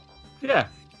 Yeah.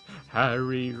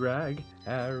 Harry Rag.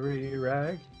 There's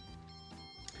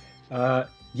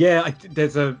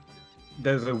a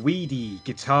weedy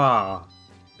guitar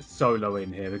solo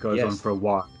in here that goes on for a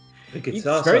while. The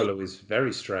guitar solo is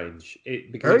very strange.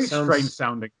 Very strange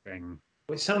sounding thing.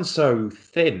 It sounds so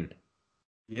thin.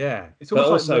 Yeah, it's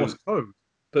almost like Morse code.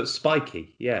 But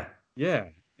spiky, yeah. Yeah,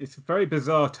 it's a very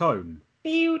bizarre tone.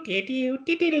 Yeah.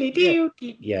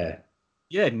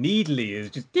 Yeah, needly is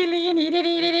just...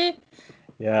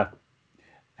 Yeah.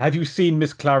 Have you seen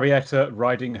Miss Clarietta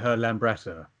riding her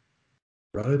Lambretta?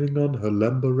 Riding on her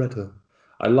Lambretta.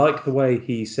 I like the way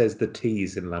he says the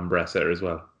T's in Lambretta as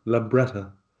well.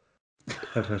 Lambretta.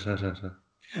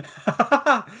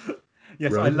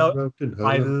 Yes, Round round in her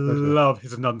I Lambretta. love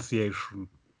his enunciation.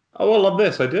 Oh, well, on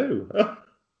this I do.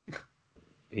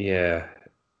 Yeah,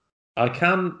 I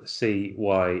can see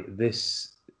why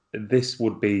this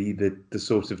would be the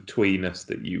sort of tweeness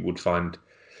that you would find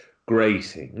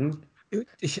grating. It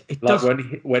Like does.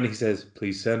 when he says,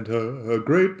 "Please send her a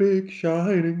great big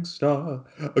shining star.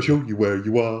 I'll show you where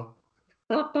you are."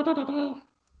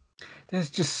 There's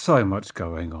just so much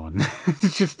going on.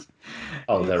 It's just,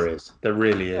 Oh, there is. There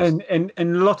really is.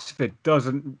 and lots of it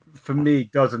doesn't, for me,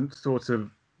 doesn't sort of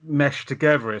mesh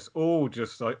together. It's all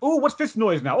just like, oh, what's this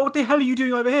noise now? Oh, what the hell are you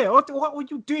doing over here? What are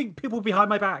you doing? People behind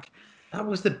my back. That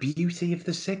was the beauty of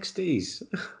the 60s.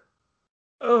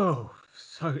 Oh,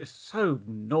 it's so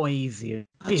noisy and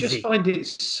I just busy. find it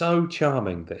so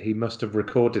charming that he must have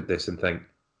recorded this and think,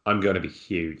 I'm going to be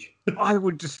huge. I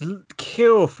would just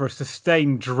kill for a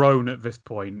sustained drone at this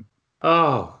point.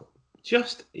 Oh,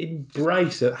 just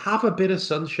embrace it. Have a bit of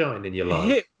sunshine in your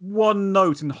Hit life. one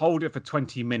note and hold it for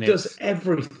 20 Does minutes.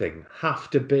 everything have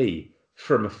to be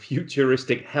from a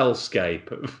futuristic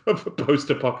hellscape of a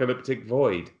post-apocalyptic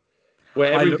void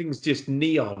where I look everything's just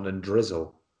neon and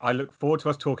drizzle? I look forward to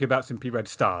us talking about Simply Red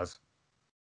Stars.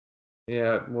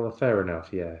 Yeah, well, fair enough.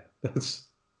 Yeah,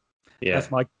 yeah.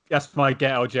 That's my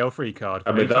get out of jail free card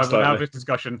I for mean, any time we're having this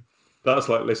discussion. that's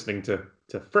like listening to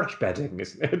fresh bedding,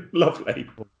 isn't it? Lovely.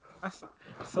 That's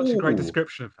such a great Ooh,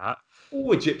 description of that.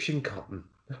 ooh, Egyptian cotton,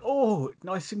 Oh,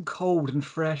 nice and cold and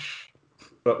fresh.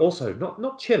 but also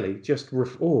not chilly. Just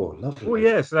Oh lovely.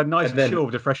 yeah, so that nice And then chill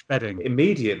with the fresh bedding.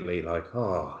 immediately, like,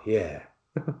 oh yeah.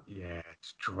 Yeah,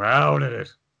 just drown in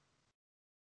it.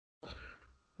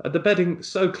 The bedding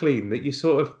so clean that you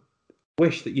sort of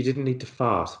wish that you didn't need to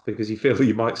fart because you feel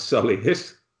you might sully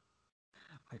it.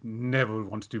 I never would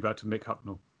want to do that to Mick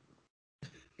Hucknall.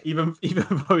 Even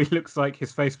though he looks like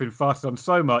his face has been farted on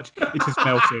so much, it has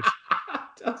melted.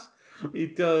 He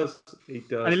does. He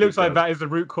does. And it looks like that is the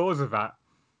root cause of that.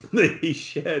 He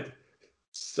shared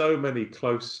so many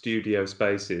close studio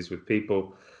spaces with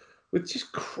people with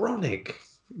just chronic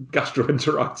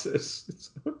gastroenteritis.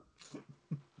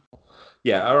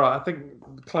 Yeah, all right. I think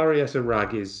Clarietta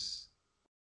Rag is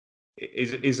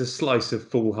a slice of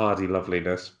foolhardy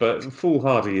loveliness, but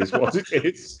foolhardy is what it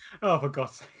is. Oh, for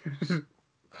God's sake.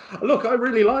 Look, I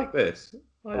really like this.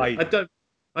 I- I don't.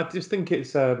 I just think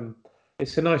it's a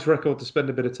nice record to spend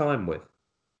a bit of time with.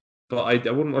 But I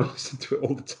wouldn't want to listen to it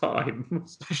all the time.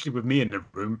 Especially with me in the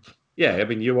room. Yeah, I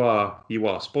mean you are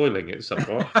spoiling it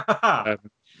somewhat.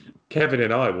 Kevin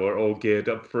and I were all geared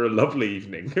up for a lovely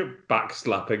evening,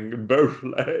 backslapping and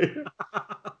Beaujolais,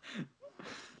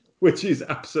 which is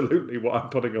absolutely what I'm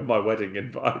putting on my wedding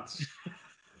invites.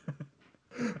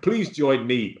 Please join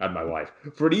me and my wife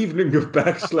for an evening of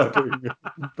backslapping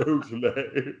and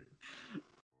Beaujolais.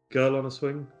 Girl on a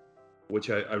Swing, which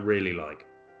I really like.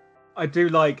 I do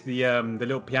like the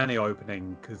little piano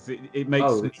opening because it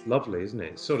makes It's lovely, isn't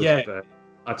it? It's sort of Yeah.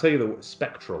 I tell you the word,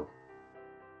 spectral.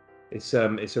 It's a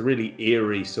really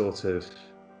eerie sort of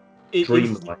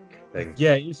dreamlike thing.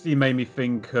 Yeah, it instantly made me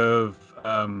think of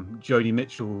Joni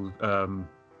Mitchell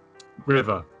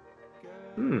River.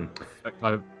 That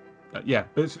kind of yeah,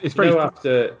 but it's very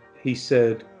After he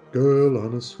said "girl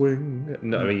on a swing,"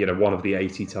 no, I mean one of the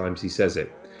 80 times he says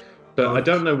it, but I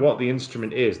don't know what the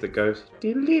instrument is that goes.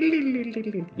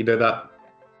 That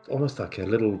almost like a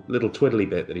little twiddly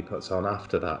bit that he puts on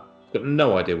after that. Got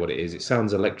no idea what it is. It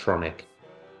sounds electronic.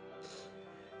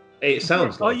 It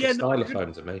sounds like a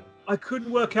stylophone to me. I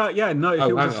couldn't work out. Yeah, no.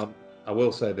 Hang on. I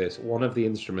will say this: one of the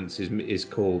instruments is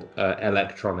called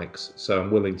electronics, so I'm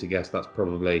willing to guess that's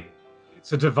probably.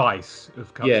 It's a device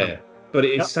of but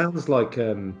it sounds like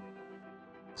the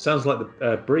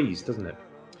breeze, doesn't it?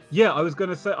 Yeah, I was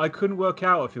going to say I couldn't work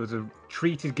out if it was a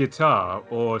treated guitar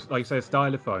or, like you say, a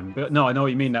stylophone. But no, I know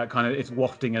what you mean. That kind of it's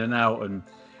wafting in and out, and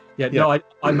no,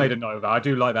 I made a note of that. I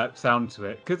do like that sound to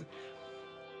it because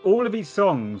all of these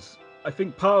songs. I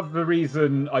think part of the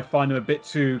reason I find them a bit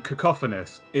too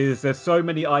cacophonous is there's so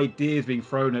many ideas being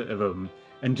thrown at them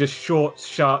and just short,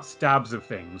 sharp stabs of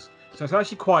things. So it's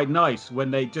actually quite nice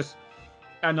when they just,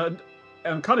 and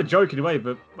I'm kind of joking away,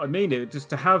 but I mean it, just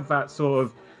to have that sort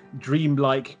of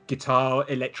dreamlike guitar,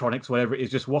 electronics, whatever it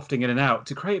is, just wafting in and out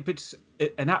to create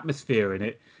an atmosphere in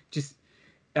it. Just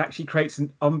actually creates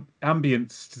an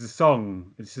ambience to the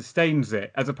song. It sustains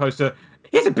it, as opposed to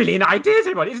here's a billion ideas,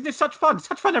 everyone. Isn't this such fun?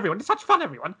 Such fun, everyone. It's such fun,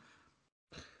 everyone.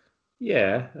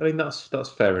 Yeah, I mean that's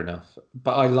fair enough.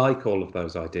 But I like all of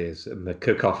those ideas and the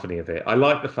cacophony of it. I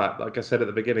like the fact, like I said at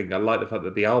the beginning, I like the fact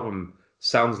that the album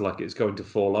sounds like it's going to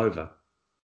fall over.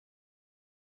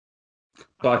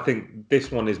 but I think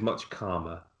this one is much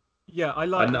calmer. Yeah, I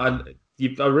like.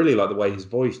 I really like the way his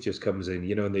voice just comes in.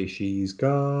 You know, and she's got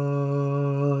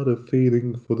a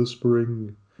feeling for the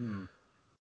spring. Hmm.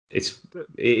 It's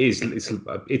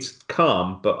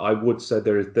calm, but I would say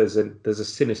there's a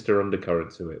sinister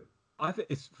undercurrent to it. I think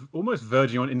it's almost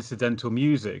verging on incidental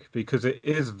music because it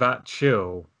is that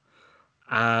chill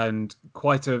and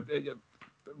quite a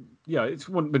yeah. It's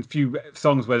one of the few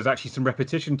songs where there's actually some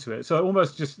repetition to it, so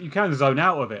almost just you can zone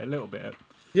out of it a little bit.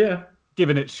 Yeah,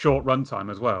 Given its short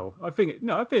runtime as well, I think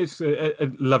it's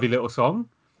a lovely little song.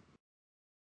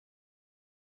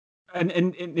 And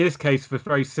in this case, the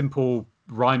very simple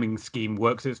rhyming scheme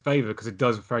works in its favor because it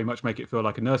does very much make it feel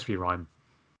like a nursery rhyme.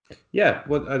 yeah.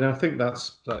 Well, and I think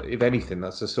that's if anything,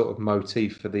 that's a sort of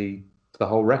motif for the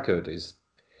whole record is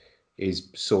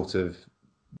sort of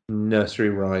nursery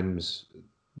rhymes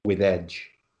with edge,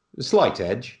 a slight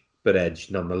edge, but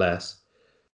edge nonetheless.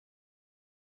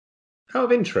 Out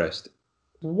of interest,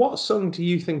 what song do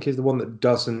you think is the one that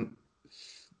doesn't?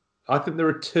 I think there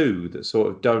are two that sort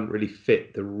of don't really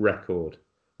fit the record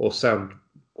or sound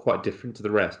quite different to the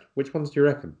rest. Which ones do you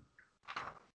reckon?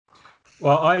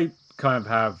 Well, I kind of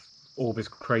have all this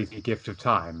crazy gift of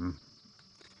time,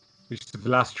 which is the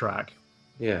last track,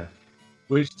 Yeah.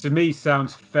 which to me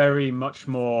sounds very much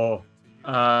more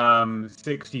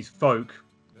 60s folk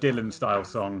Dylan style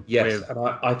song. Yes, and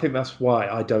I think that's why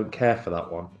I don't care for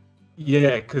that one.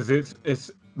 Yeah, because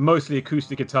it's mostly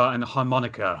acoustic guitar and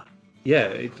harmonica.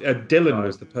 Yeah, Dylan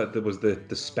was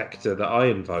the spectre that I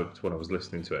invoked when I was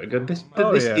listening to it. I go, this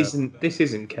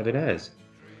isn't Kevin Ayers.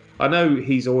 I know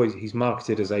he's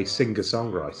marketed as a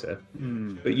singer-songwriter,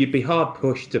 but you'd be hard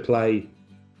pushed to play,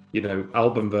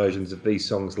 album versions of these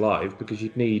songs live because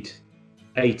you'd need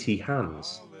 80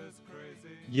 hands.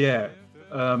 Yeah,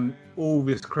 all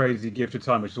this crazy gift of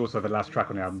time, which is also the last track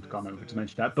on the album. Can't remember to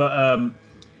mention that, but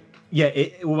yeah,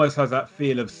 it almost has that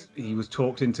feel of he was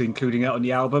talked into including it on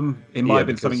the album. It might have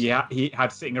been something he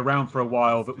had sitting around for a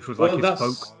while, which was like his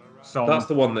folk song. That's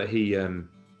the one that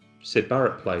Syd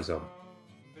Barrett plays on.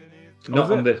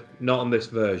 Not on this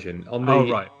version.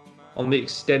 On the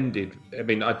extended. I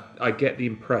mean, I get the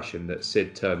impression that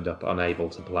Syd turned up unable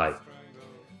to play,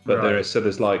 but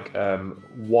there's like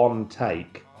one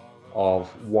take of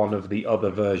one of the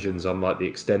other versions on like the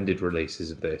extended releases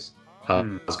of this.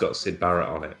 Has got Syd Barrett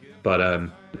on it, but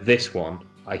this one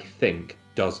I think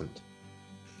doesn't.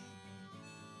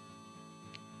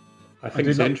 I think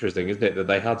it's interesting, isn't it, that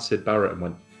they had Syd Barrett and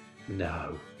went,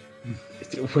 no,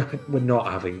 we're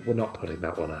not putting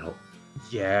that one out.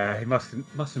 Yeah, he must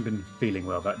have been feeling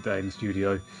well that day in the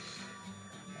studio.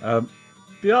 But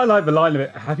I like the line of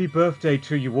it. Happy birthday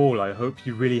to you all. I hope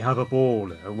you really have a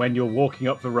ball. And when you're walking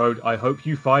up the road, I hope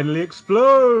you finally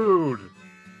explode.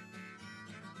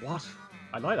 What?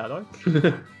 I like that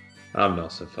though. I'm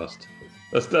not so fussed.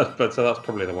 That's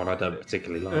probably the one I don't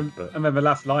particularly like. But... And then the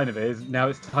last line of it is, now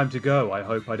it's time to go. I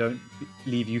hope I don't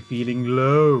leave you feeling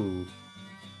low.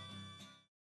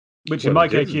 Which in my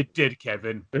case you did,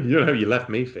 Kevin. You left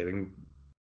me feeling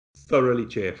thoroughly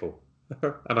cheerful.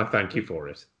 And I thank you for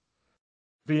it.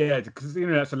 But yeah, because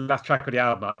that's the last track of the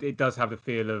album. It does have the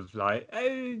feel of like,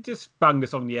 hey, just bang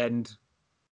this on the end.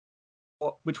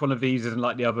 Which one of these isn't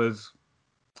like the others?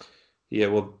 Yeah,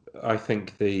 well, I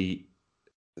think the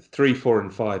 3, 4,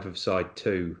 and 5 of side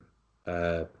 2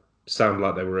 sound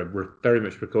like they were very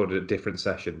much recorded at different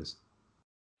sessions.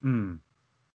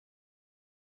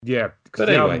 Yeah, but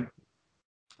anyway,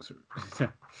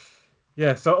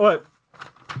 yeah. So,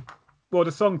 well,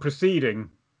 the song preceding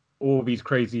all these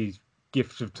crazy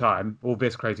gifts of time, all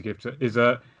this crazy gift is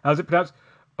how's it pronounced?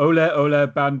 Ole Ole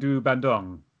Bandu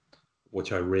Bandong,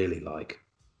 which I really like.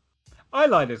 I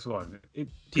like this one. Do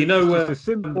you know a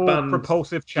simple,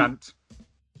 propulsive chant?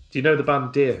 Do you know the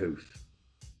band Deerhoof?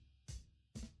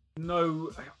 No,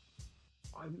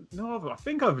 I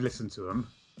think I've listened to them.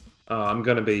 I'm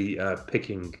going to be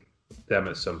picking them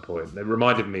at some point. They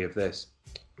reminded me of this.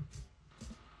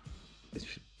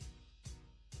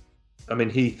 I mean,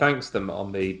 he thanks them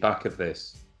on the back of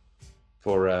this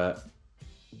for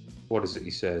what is it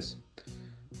he says?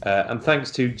 And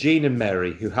thanks to Jean and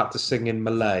Mary, who had to sing in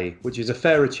Malay, which is a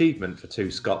fair achievement for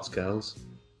two Scots girls.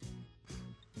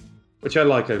 Which I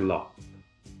like a lot.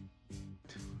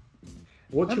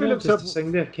 What do you want us to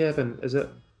sing there, Kevin? Is it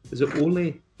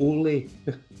Ole, Ole,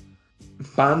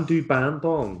 Bandu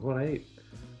Bandong? All right.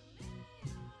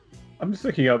 I'm just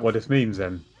looking up what this means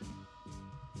then.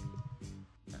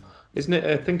 Isn't it?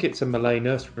 I think it's a Malay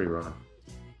nursery rhyme.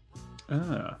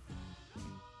 Ah.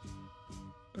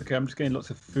 Okay, I'm just getting lots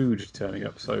of food turning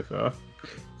up so far.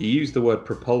 You use the word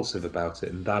propulsive about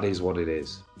it, and that is what it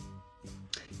is.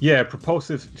 Yeah,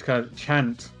 propulsive kind of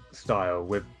chant style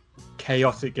with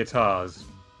chaotic guitars.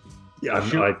 Yeah,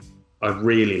 I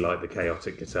really like the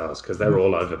chaotic guitars because they're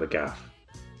all over the gaff.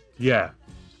 Yeah.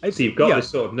 So you've got this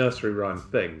sort of nursery rhyme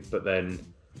thing, but then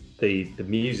the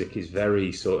music is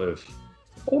very sort of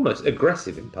almost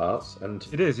aggressive in parts, and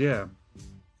it is, yeah.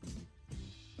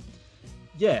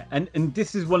 Yeah, and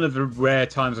this is one of the rare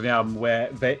times on the album where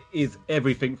there is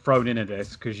everything thrown into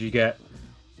this, because you get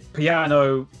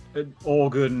piano,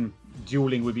 organ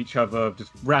dueling with each other,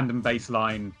 just random bass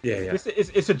line. Yeah.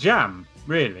 It's a jam,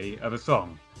 really, of a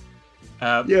song.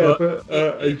 A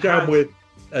jam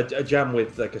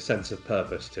with like a sense of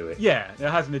purpose to it. Yeah, it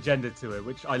has an agenda to it,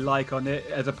 which I like on it,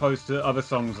 as opposed to other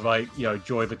songs like, you know,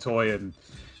 Joy the Toy and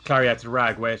Clarietta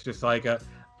Rag, where it's just like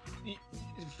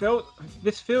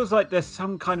this feels like there's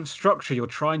some kind of structure you're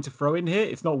trying to throw in here.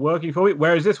 It's not working for me.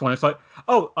 Whereas this one, it's like,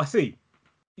 oh, I see.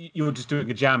 You're just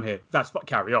doing a jam here. That's what,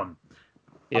 carry on.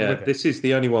 Yeah, this is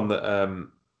the only one that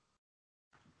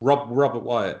Robert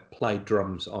Wyatt played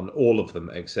drums on all of them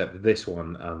except this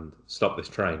one and Stop This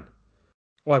Train.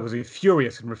 Why was he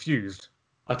furious and refused?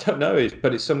 I don't know,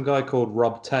 but it's some guy called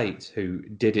Rob Tate who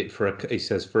did it for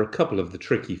a couple of the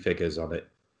tricky figures on it.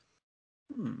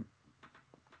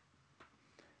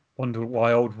 Wonder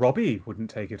why old Robbie wouldn't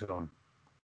take it on.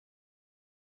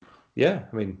 Yeah,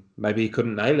 I mean, maybe he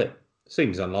couldn't nail it.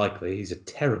 Seems unlikely. He's a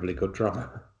terribly good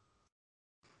drummer.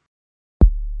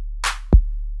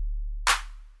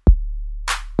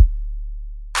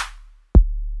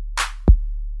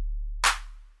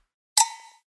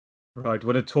 Right,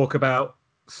 want to talk about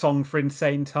Song for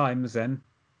Insane Times then?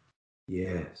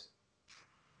 Yes.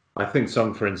 I think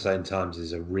Song for Insane Times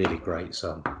is a really great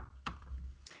song.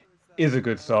 Is a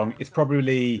good song. It's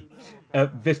probably,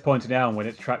 at this point in the album, when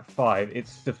it's track 5,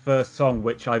 it's the first song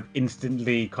which I've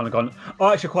instantly kind of gone, oh,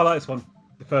 I actually quite like this one.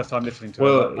 The first time listening to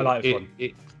it, I like this one.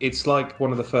 It's like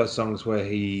one of the first songs where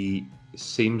he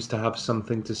seems to have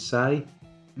something to say,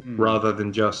 rather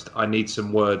than just, I need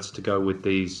some words to go with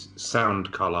these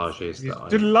sound collages. These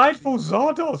delightful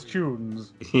Zardos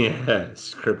tunes. Yeah,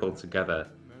 scribbled together.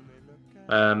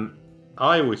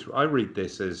 I read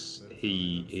this as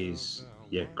he is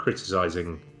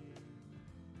criticising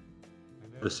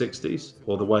the 60s,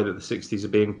 or the way that the 60s are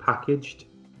being packaged.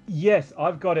 Yes,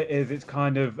 I've got it as it's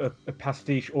kind of a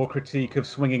pastiche or critique of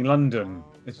swinging London.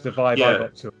 It's the vibe I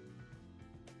got to it.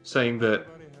 Saying that,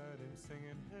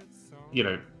 you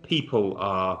know, people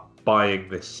are buying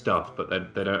this stuff, but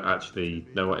they don't actually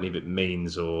know what any of it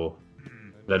means, or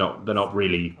they're not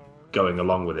really going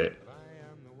along with it.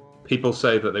 People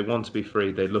say that they want to be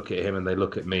free, they look at him and they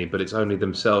look at me, but it's only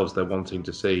themselves they're wanting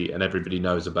to see, and everybody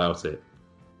knows about it.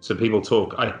 So people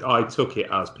talk, I took it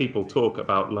as people talk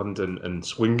about London and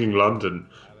swinging London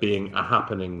being a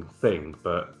happening thing,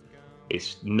 but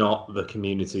it's not the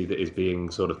community that is being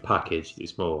sort of packaged.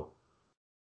 It's more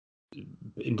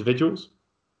individuals.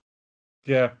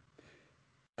 Yeah.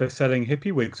 They're selling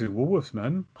hippie wigs at Woolworths,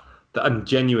 man. And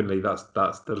genuinely, that's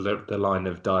the line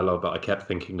of dialogue that I kept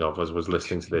thinking of as I was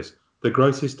listening to this. The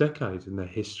greatest decade in the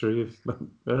history of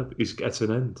Earth is at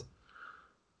an end.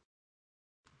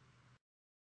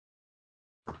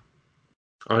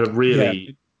 I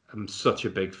really am such a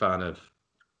big fan of,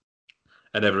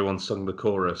 and everyone sung the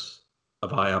chorus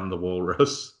of I Am the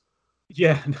Walrus.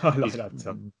 Yeah, no, I like that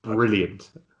song.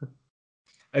 Brilliant.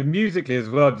 And musically as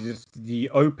well, just the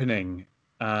opening,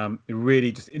 it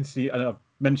really just instantly, and I've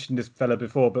mentioned this fella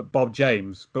before, but Bob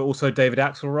James, but also David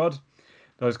Axelrod,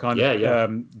 those kind of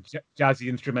jazzy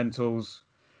instrumentals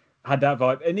had that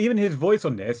vibe. And even his voice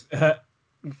on this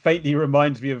faintly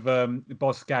reminds me of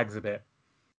Boz Scaggs a bit.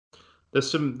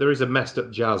 There is a messed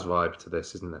up jazz vibe to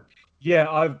this, isn't there? Yeah,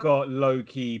 I've got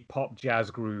low-key pop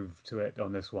jazz groove to it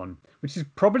on this one, which is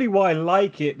probably why I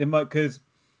like it, because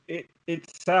it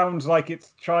sounds like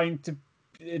it's trying to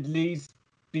at least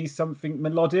be something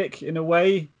melodic in a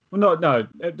way. Well, no,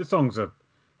 the songs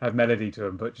have melody to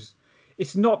them, but just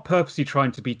it's not purposely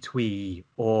trying to be twee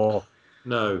or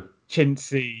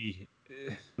chintzy.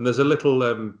 And there's a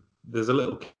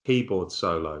little keyboard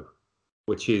solo,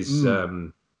 which is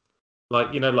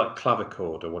like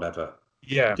clavichord or whatever.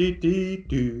 Yeah.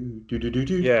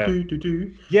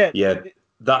 Yeah.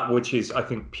 That which is, I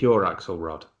think, pure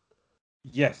Axelrod.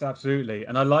 Yes, absolutely.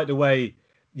 And I like the way,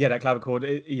 that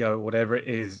clavichord, whatever it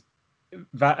is,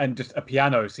 that and just a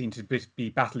piano seem to be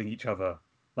battling each other.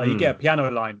 Like you get a piano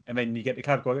line, and then you get the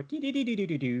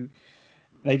clavichord.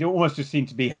 They do almost just seem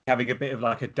to be having a bit of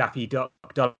like a Daffy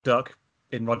Duck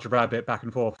in Roger Rabbit back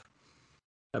and forth.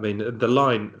 I mean, the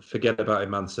line "Forget about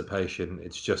emancipation,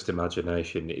 it's just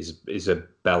imagination" is a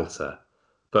belter.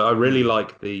 But I really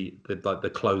like the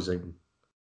closing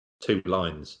 2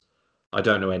 lines. I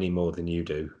don't know any more than you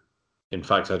do. In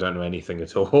fact, I don't know anything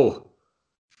at all.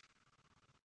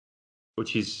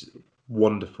 Which is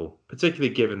wonderful,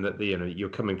 particularly given that you're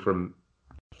coming from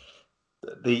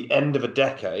the end of a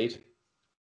decade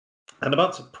and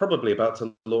probably about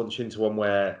to launch into one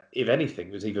where, if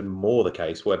anything, was even more the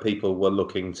case, where people were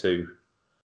looking to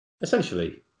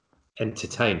essentially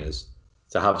entertain us,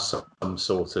 to have some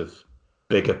sort of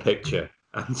bigger picture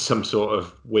and some sort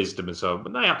of wisdom and so on,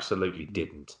 but they absolutely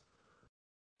didn't.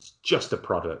 It's just a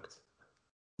product.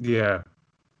 Yeah,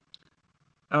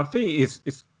 I think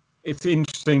it's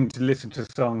interesting to listen to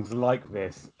songs like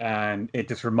this, and it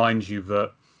just reminds you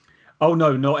that, oh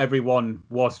no, not everyone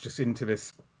was just into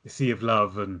this sea of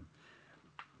love, and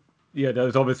yeah, there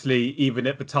was obviously, even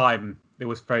at the time, there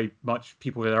was very much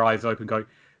people with their eyes open going,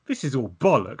 "This is all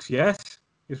bollocks." Yes,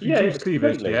 yes, we do see this.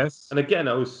 Completely. Yes, And again,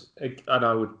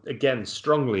 I would again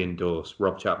strongly endorse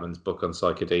Rob Chapman's book on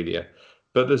psychedelia,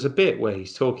 but there's a bit where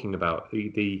he's talking about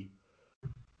the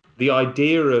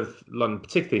idea of London,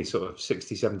 particularly sort of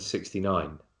 67 to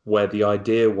 69, where the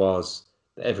idea was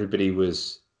that everybody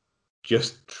was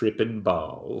just tripping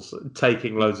balls,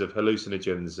 taking loads of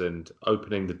hallucinogens and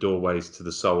opening the doorways to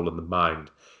the soul and the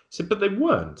mind. He said, but they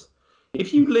weren't.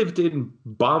 If you lived in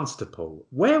Barnstaple,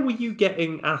 where were you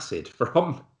getting acid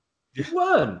from? You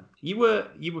weren't. You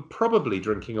were probably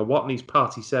drinking a Watney's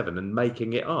Party 7 and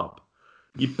making it up.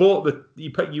 You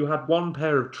had one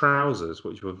pair of trousers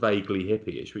which were vaguely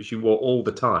hippie-ish, which you wore all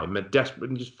the time and desperate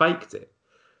and just faked it.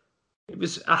 It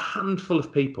was a handful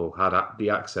of people had the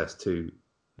access to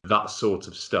that sort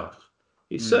of stuff.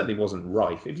 It certainly wasn't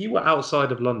rife. If you were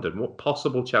outside of London, what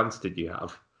possible chance did you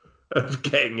have of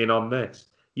getting in on this?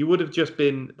 You would have just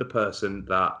been the person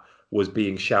that was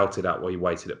being shouted at while you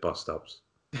waited at bus stops.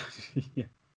 yeah.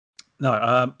 No,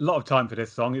 a lot of time for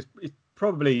this song. It's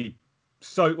probably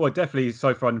definitely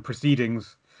so far in the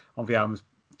proceedings of the album's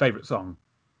favourite song.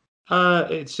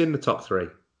 It's in the top 3.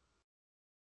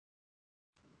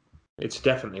 It's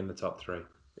definitely in the top 3.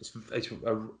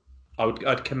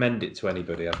 I'd commend it to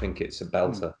anybody. I think it's a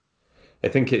belter. I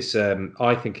think it's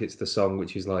the song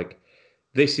which is like,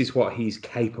 this is what he's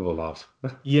capable of.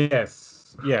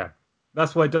 Yes, yeah,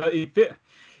 that's why.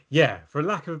 For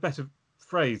lack of a better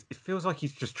phrase, it feels like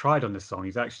he's just tried on this song.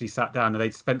 He's actually sat down and they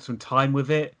spent some time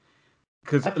with it.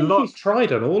 Because I think he's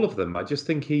tried on all of them. I just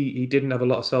think he didn't have a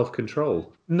lot of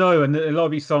self-control. No, and a lot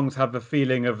of these songs have the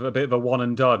feeling of a bit of a one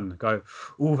and done. Go,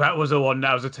 oh, that was a one,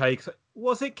 that was a take.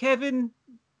 Was it, Kevin?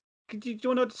 Do you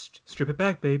want to strip it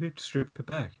back, baby? Just strip it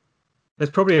back.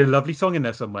 There's probably a lovely song in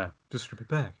there somewhere. Just strip it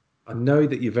back. I know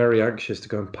that you're very anxious to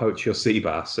go and poach your sea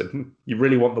bass, and you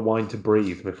really want the wine to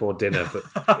breathe before dinner,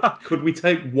 but could we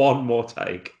take one more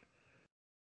take?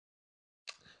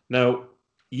 Now,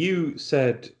 you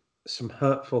said some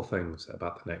hurtful things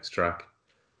about the next track.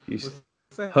 You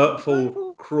said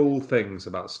hurtful, cruel things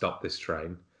about Stop This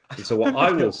Train. And so what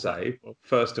I will say,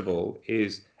 first of all,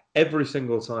 is every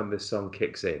single time this song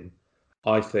kicks in,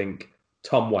 I think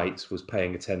Tom Waits was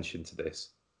paying attention to this.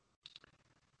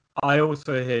 I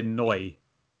also hear Noi.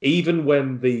 Even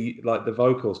when the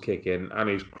vocals kick in and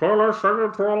he's clearly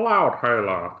singing to a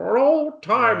loudhailer for an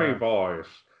old-timey voice,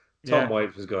 Tom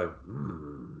Waits was going,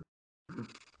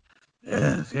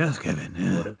 Yes, Kevin.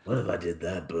 Yeah. What if I did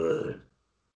that, but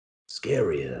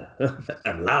scarier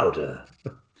and louder?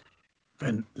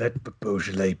 Then let the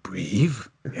Beaujolais breathe.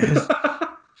 Yes.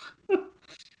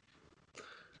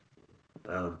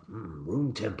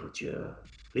 Room temperature.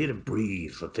 Let it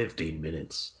breathe for 15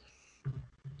 minutes.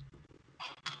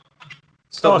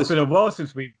 It's been a while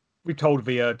since we told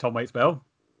the Tom Waits bell.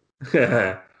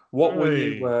 What were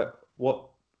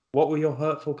your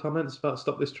hurtful comments about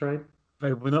Stop This Train?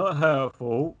 They were not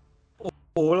hurtful.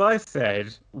 All I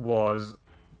said was,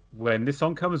 when this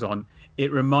song comes on,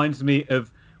 it reminds me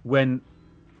of when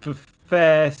the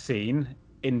fair scene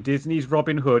in Disney's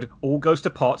Robin Hood all goes to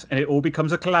pot and it all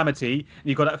becomes a calamity, and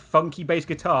you've got that funky bass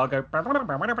guitar go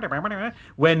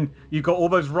when you've got all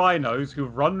those rhinos who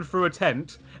run through a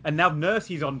tent, and now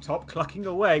Nursey's on top clucking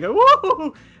away, go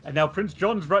woo, and now Prince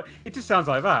John's right. It just sounds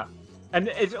like that, and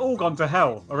it's all gone to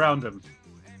hell around them.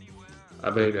 I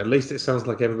mean, at least it sounds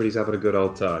like everybody's having a good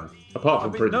old time, apart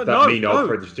from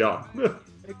Prince John.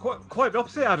 Quite the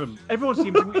opposite, Adam. Everyone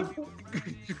seems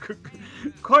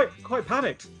quite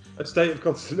panicked. A state of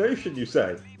consternation, you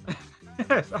say?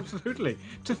 Yes, absolutely.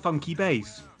 To funky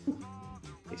bass.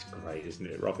 It's great, isn't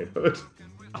it, Robin Hood?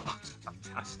 Oh, it's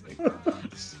fantastic.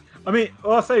 I mean,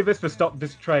 I'll say this for Stop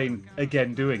This Train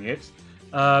again doing it.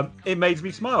 It makes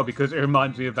me smile because it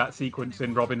reminds me of that sequence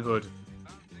in Robin Hood.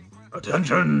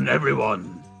 Attention,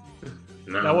 everyone!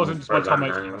 No, that wasn't my Tom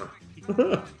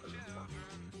Waits.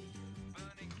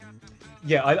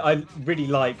 Yeah, I really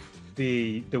like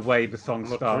the way the song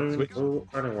starts, which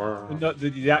Anywhere. no,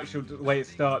 the actual way it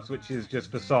starts, which is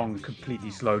just the song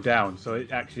completely slowed down, so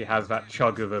it actually has that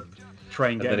chug of a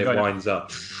train And then getting it going. winds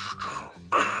up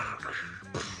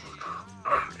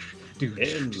Dude.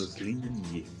 endlessly.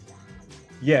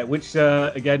 Yeah, which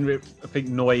again, I think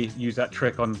Noi used that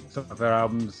trick on some of their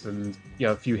albums, and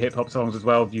a few hip hop songs as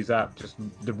well use that, just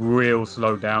the real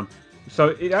slow down. So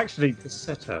it actually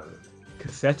Cassetto.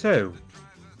 Cassetto.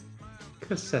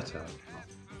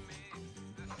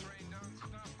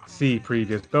 See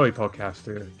previous Bowie podcast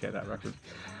to get that reference.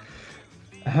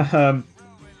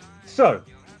 So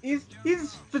is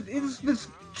this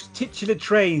titular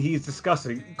train he's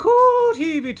discussing? Could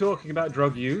he be talking about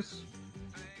drug use?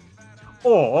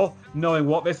 Or, knowing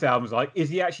what this album's like, is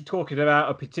he actually talking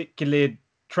about a particular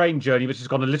train journey which has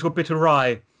gone a little bit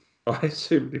awry? I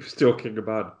assumed he was talking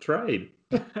about a train.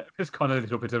 It's gone a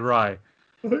little bit awry.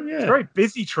 Oh, yeah. It's a very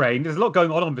busy train. There's a lot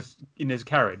going on in this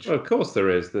carriage. Well, of course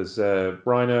there is. There's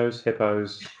rhinos,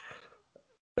 hippos,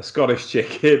 a Scottish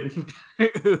chicken.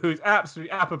 Who's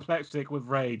absolutely apoplectic with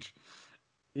rage.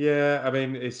 Yeah, I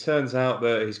mean, it turns out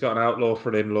that he's got an outlaw for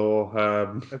an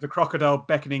in-law. There's a crocodile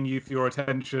beckoning you for your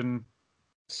attention.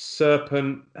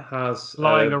 Serpent has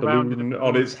Lying a around balloon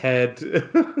on its head.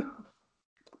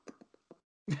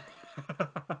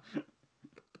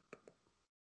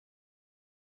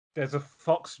 There's a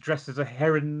fox dressed as a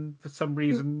heron for some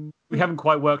reason. We haven't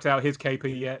quite worked out his caper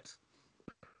yet.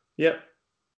 Yep.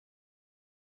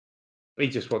 He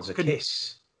just wants a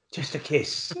kiss. Just a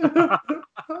kiss.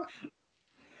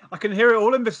 I can hear it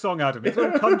all in this song, Adam. It's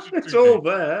all country. It's all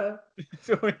there. It's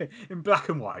all in black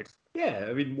and white. Yeah,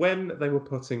 I mean, when they were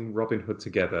putting Robin Hood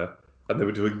together and they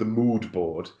were doing the mood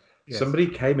board, Yes. somebody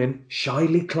came in,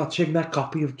 shyly clutching their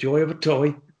copy of Joy of a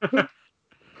Toy,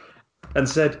 and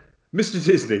said, Mr.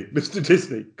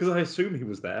 Disney, because I assume he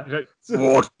was there. Like,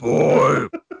 what boy?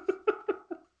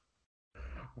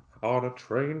 On a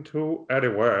train to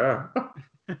anywhere.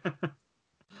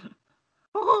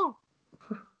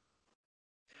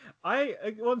 I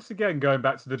once again going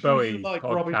back to the Bowie like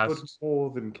podcast. Robin Hood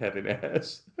more than Kevin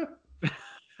Ayers.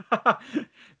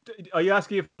 Are you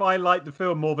asking if I like the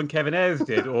film more than Kevin Ayers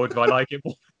did, or do I like it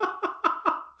more?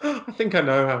 I think I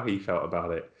know how he felt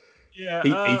about it. Yeah,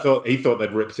 he thought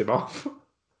they'd ripped him off.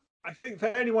 I think for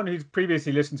anyone who's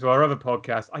previously listened to our other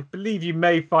podcast, I believe you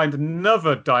may find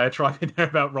another diatribe in there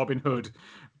about Robin Hood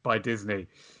by Disney.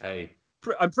 Hey,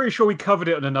 I'm pretty sure we covered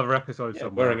it on another episode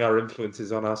somewhere. wearing our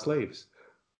influences on our sleeves.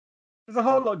 There's a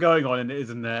whole lot going on in it,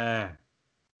 isn't there?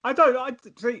 I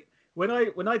see when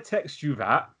I text you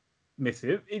that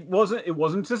missive, it wasn't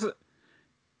just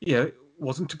it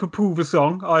wasn't to prove a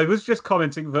song. I was just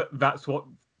commenting that that's what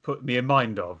put me in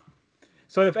mind of.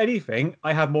 So if anything,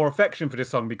 I have more affection for this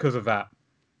song because of that.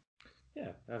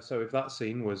 Yeah. So if that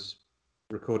scene was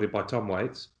recorded by Tom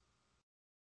Waits,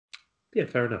 yeah,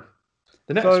 fair enough.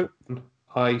 The next one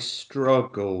I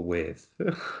struggle with.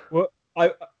 Well,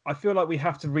 I feel like we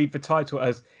have to read the title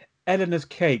as Eleanor's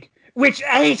Cake, which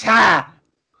ate her.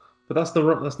 But that's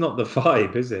not the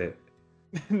vibe, is it?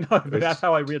 No, but that's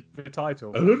how I read the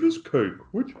title. Eleanor's Cake,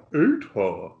 which ate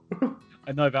her.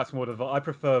 I know that's more the. I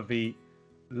prefer the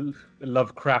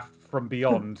Lovecraft from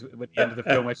Beyond at the end of the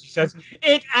film where she says,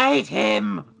 "It ate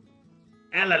him."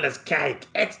 Eleanor's Cake,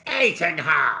 it's eating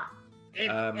her.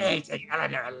 It's eating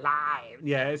Eleanor alive.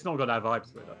 Yeah, it's not got that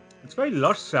vibe to it. It's very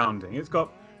lush sounding. It's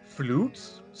got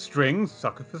flutes, strings,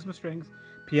 sucker for some strings,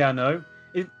 piano.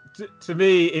 To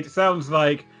me, it sounds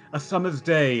like a summer's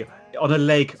day on a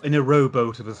lake in a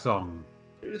rowboat of a song.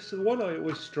 It's the one I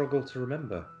always struggle to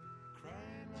remember.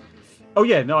 Oh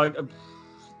yeah, no,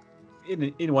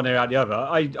 in one area or the other.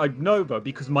 I know though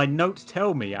because my notes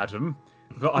tell me, Adam,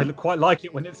 that I quite like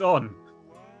it when it's on.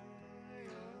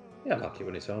 Yeah, I like it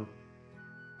when it's on.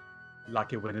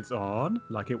 Like it when it's on.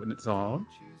 Like it when it's on.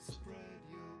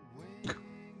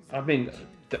 I mean,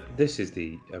 this is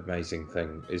the amazing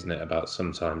thing, isn't it, about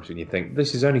sometimes when you think,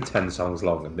 this is only 10 songs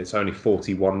long and it's only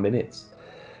 41 minutes.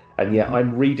 And yet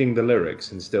I'm reading the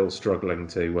lyrics and still struggling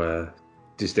to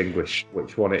distinguish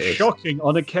which one it is. Shocking.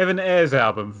 On a Kevin Ayers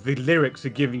album, the lyrics are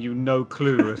giving you no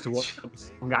clue as to what the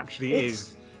song actually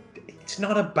is. It's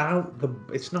not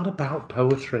about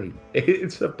poetry.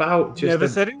 It's about just... Never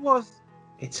said it was.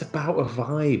 It's about a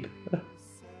vibe.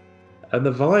 And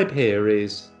the vibe here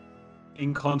is...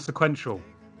 inconsequential.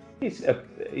 It's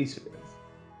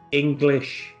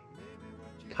English,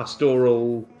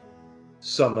 pastoral,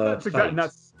 summer.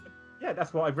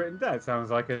 That's what I've written there. It sounds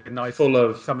like a nice full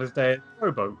of summer's day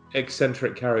rowboat.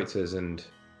 Eccentric characters and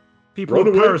people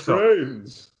with parasols.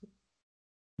 trains.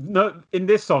 No, in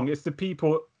this song, it's the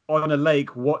people on a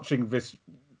lake watching this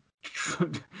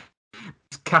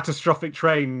catastrophic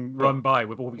train run by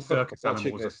with all these circus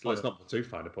watching animals. this, let's not put too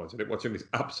fine a point on it. Watching this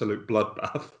absolute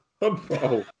bloodbath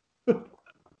unfold.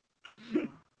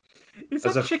 Is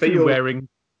As that a chicken field- wearing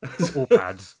football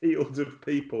pads? Fields of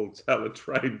people tell a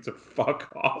train to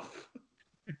fuck off.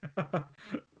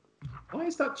 Why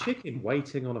is that chicken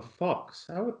waiting on a fox?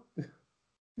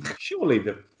 Surely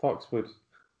the fox would.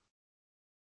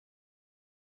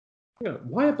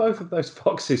 Why are both of those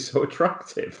foxes so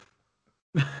attractive?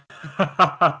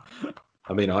 I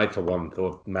mean, I, for one,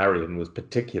 thought Marion was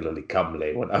particularly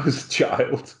comely when I was a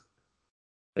child.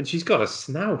 And she's got a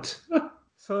snout.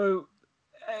 So,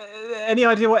 any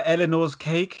idea what Eleanor's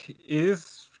cake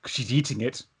is? She's eating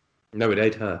it. No, it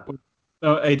ate her.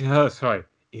 Oh, ate her, sorry.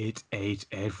 It ate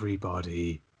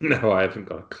everybody. No, I haven't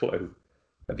got a clue.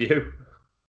 Have you?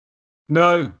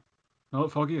 No,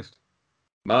 not foggiest.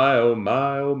 My, oh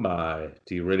my, oh my.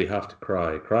 Do you really have to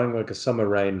cry? Crying like a summer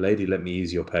rain, lady, let me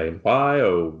ease your pain. Why,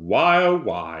 oh, why, oh,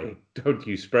 why? Don't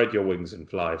you spread your wings and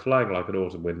fly? Flying like an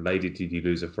autumn wind, lady, did you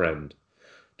lose a friend?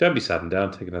 Don't be saddened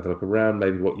down, take another look around.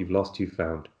 Maybe what you've lost, you've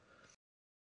found.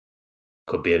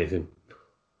 Could be anything.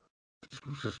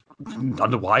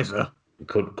 None the wiser.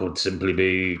 Could simply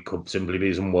be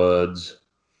some words.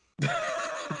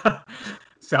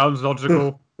 Sounds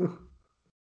logical.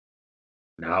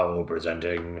 Now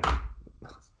presenting.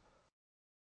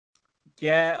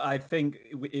 Yeah, I think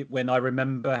when I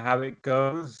remember how it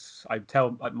goes,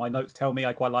 my notes tell me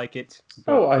I quite like it.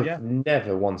 But, I've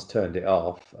never once turned it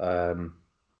off.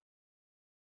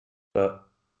 But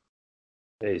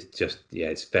it's just,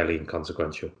 it's fairly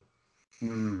inconsequential.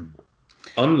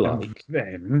 Unlike...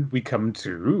 Then we come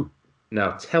to...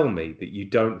 Now, tell me that you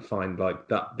don't find like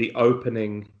that the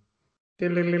opening...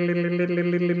 Ding, ding,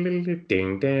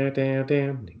 ding,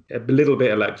 ding, a little bit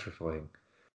electrifying.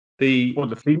 The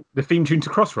theme tune to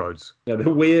Crossroads. Yeah, the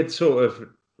weird sort of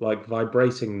like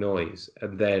vibrating noise,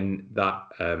 and then that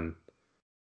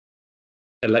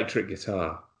electric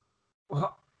guitar.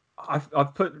 Well,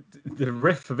 I've put the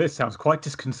riff for this sounds quite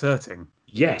disconcerting.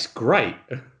 Yes, great.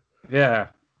 Yeah,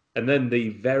 and then the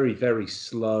very, very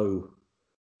slow.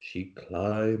 She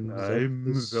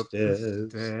climbs up the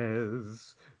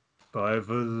stairs by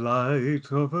the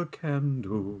light of a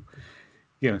candle.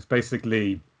 Yeah, it's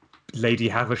basically Lady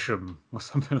Havisham or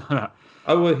something like that.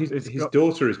 Oh, well, his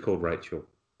daughter is called Rachel.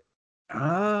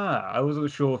 I wasn't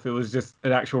sure if it was just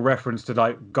an actual reference to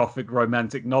like Gothic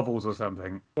romantic novels or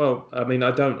something. Well, I mean, I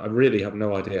really have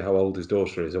no idea how old his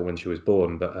daughter is or when she was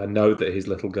born, but I know that his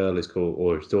little girl is called,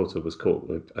 or his daughter was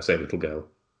called, I say little girl,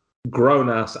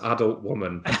 grown-ass adult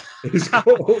woman is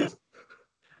called.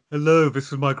 Hello,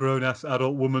 this is my grown-ass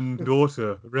adult woman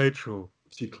daughter, Rachel.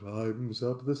 She climbs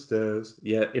up the stairs.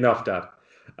 Yeah, enough, Dad.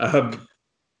 Are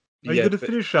you going to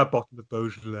finish that bottle of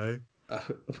Beaujolais?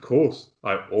 Of course.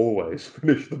 I always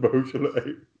finish the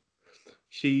Beaujolais.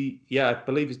 I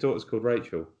believe his daughter's called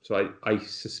Rachel. So I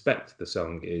suspect the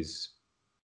song is,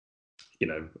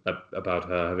 about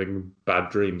her having bad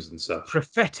dreams and stuff.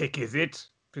 Prophetic, is it?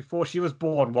 Before she was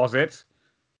born, was it?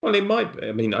 Well, it might be.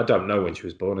 I mean, I don't know when she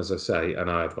was born, as I say,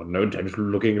 and I've got no intention of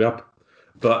looking it up.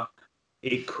 But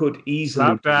it could easily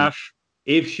Slapdash.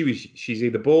 If she's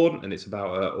either born and it's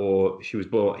about her, or she was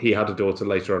born, he had a daughter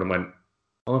later on and went,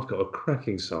 I've got a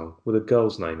cracking song with a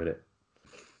girl's name in it.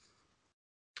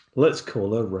 Let's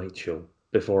call her Rachel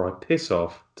before I piss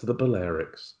off to the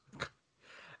Balearics.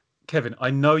 Kevin,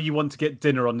 I know you want to get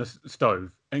dinner on the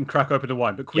stove and crack open the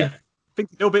wine, but can we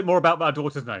think a little bit more about my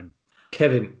daughter's name?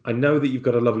 Kevin, I know that you've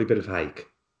got a lovely bit of hake,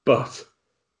 but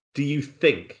do you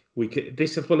think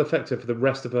this will affect her for the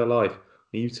rest of her life?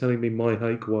 Are you telling me my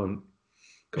hake won't?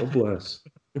 God bless.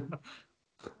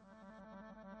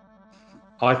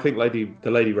 I think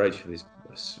the Lady Rachel is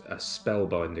a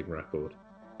spellbinding record.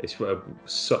 It's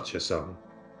such a song.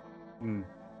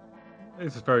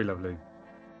 It's very lovely.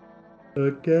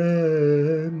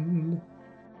 Again.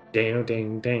 Ding,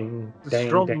 ding, ding.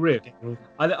 Strong ding, riff. Ding.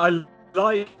 I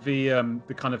like the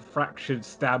kind of fractured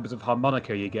stabs of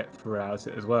harmonica you get throughout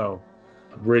it as well.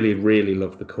 I really, really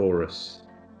love the chorus.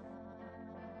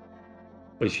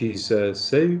 When she's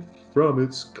safe from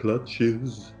its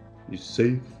clutches, she's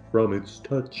safe from its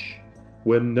touch,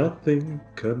 when nothing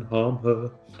can harm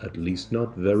her, at least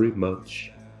not very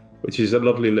much. Which is a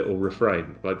lovely little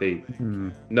refrain, like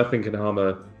nothing can harm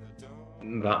her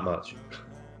that much.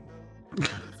 Yeah,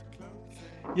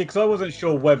 because I wasn't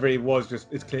sure whether it was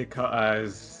just as clear cut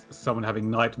as someone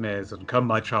having nightmares and come,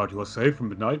 my child, you are safe from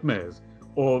the nightmares,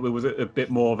 or it was a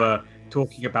bit more of a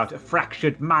talking about a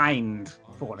fractured mind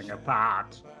falling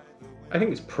apart. I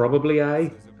think it's probably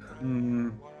A.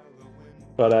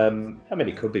 But I mean,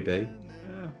 it could be B.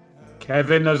 Yeah.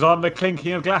 Kevin, those aren't the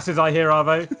clinking of glasses I hear, are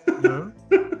they? No.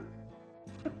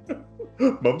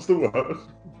 Mum's the word.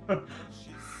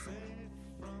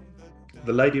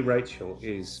 The Lady Rachel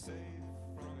is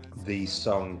the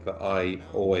song that I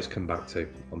always come back to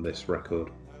on this record,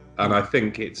 and I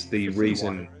think it's the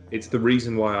reason. It's the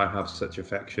reason why I have such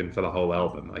affection for the whole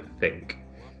album. I think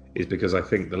is because I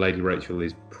think the Lady Rachel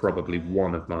is probably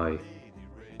one of my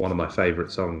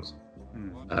favourite songs,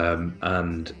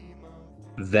 and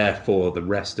therefore the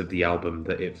rest of the album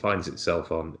that it finds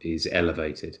itself on is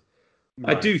elevated.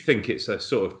 Right. I do think it's a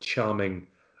sort of charming,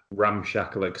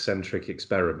 ramshackle, eccentric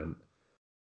experiment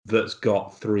that's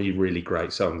got 3 really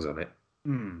great songs on it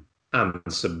and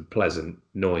some pleasant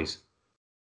noise.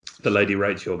 The Lady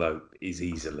Rachel, though, is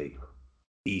easily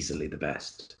the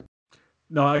best.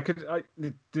 No,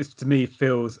 this to me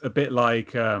feels a bit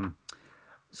like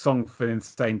Song for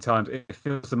Insane Times. It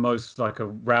feels the most like a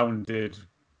rounded,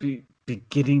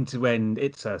 beginning to end.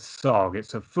 It's a song.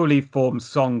 It's a fully formed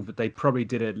song that they probably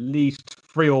did at least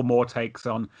 3 or more takes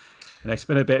on, and they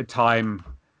spent a bit of time.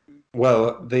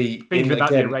 Well, the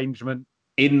arrangement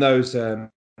in those,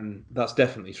 that's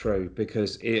definitely true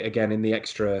because again in the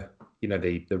extra,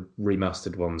 the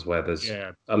remastered ones where there's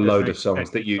a load of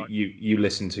songs that you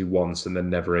listen to once and then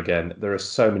never again. There are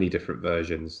so many different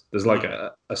versions. There's like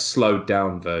a slowed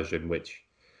down version which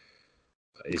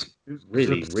is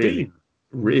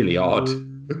really odd.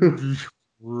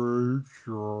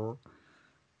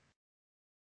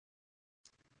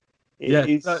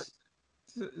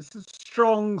 It's a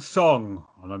strong song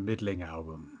on a middling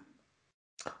album.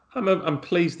 I'm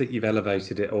pleased that you've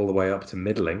elevated it all the way up to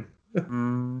middling.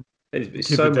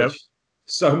 It's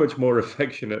so much more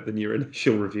affectionate than your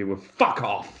initial review of "Fuck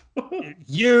Off."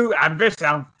 You and this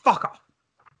sound fuck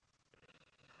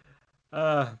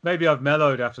off. Maybe I've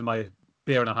mellowed after my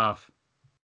beer and a half.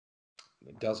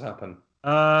 It does happen.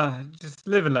 Just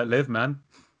live and let live, man.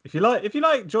 If you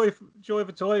like Joy of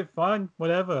a Toy, fine,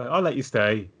 whatever. I'll let you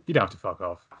stay. You don't have to fuck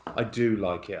off. I do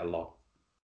like it a lot.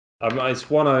 It's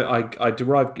one I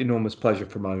derive enormous pleasure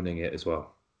from owning it as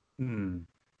well.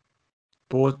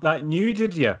 Bought that new,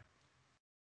 did you?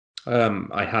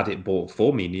 I had it bought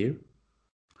for me new.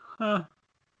 Huh.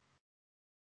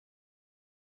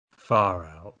 Far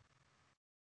out.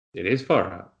 It is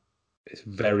far out. It's a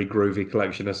very groovy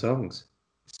collection of songs.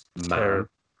 Man.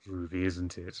 Groovy,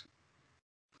 isn't it?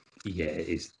 Yeah, it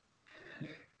is.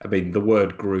 I mean, the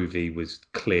word groovy was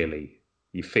clearly,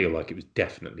 you feel like it was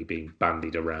definitely being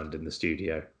bandied around in the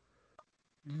studio.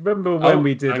 Remember when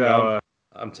we did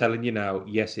I'm telling you now,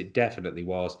 yes, it definitely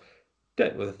was.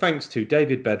 Thanks to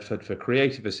David Bedford for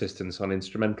creative assistance on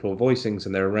instrumental voicings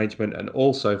and their arrangement, and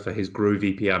also for his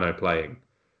groovy piano playing.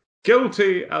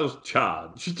 Guilty as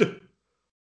charged.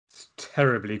 It's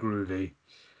terribly groovy.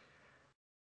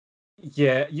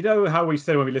 Yeah, you know how we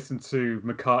said when we listened to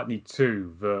McCartney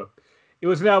 2 that it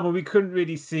was an album we couldn't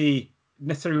really see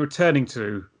necessarily returning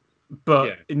to,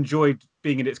 but enjoyed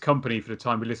being in its company for the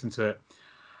time we listened to it.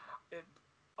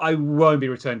 I won't be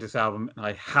returning to this album, and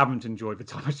I haven't enjoyed the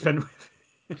time I spent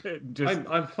with it.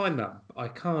 I find that I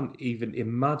can't even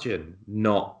imagine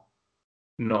not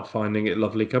finding it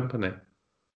lovely company.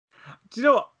 Do you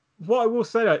know what I will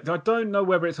say? I don't know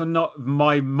whether it's or not.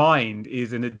 My mind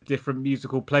is in a different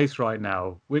musical place right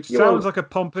now, which sounds like a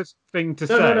pompous thing to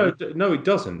say. No, it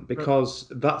doesn't, because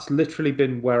that's literally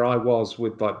been where I was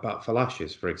with like Bat for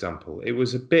Lashes, for example. It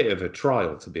was a bit of a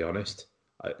trial, to be honest,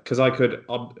 because I could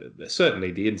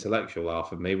certainly the intellectual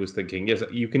half of me was thinking, yes,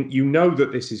 you know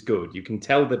that this is good, you can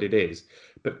tell that it is,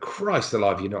 but Christ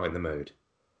alive, you're not in the mood.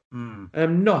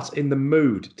 I'm not in the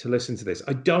mood to listen to this.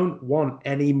 I don't want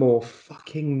any more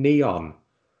fucking neon.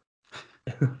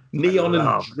 Neon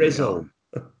and drizzle.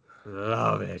 Neon.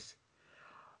 Love it.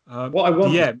 What I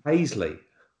want is Paisley.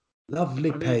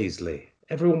 Lovely Paisley.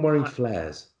 Everyone wearing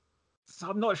flares. So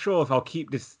I'm not sure if I'll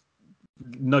keep this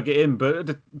nugget in,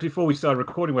 but before we started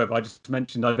recording, I just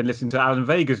mentioned I've been listening to Alan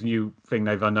Vega's new thing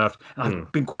they've unearthed, and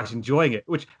I've been quite enjoying it,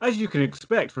 which, as you can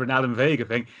expect for an Alan Vega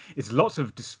thing, it's lots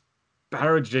of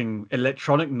disparaging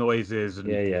electronic noises and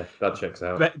that checks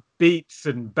out. Beats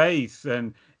and bass,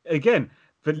 and again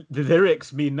the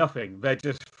lyrics mean nothing. They're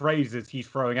just phrases he's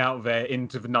throwing out there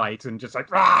into the night and just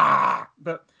like rah!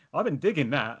 But I've been digging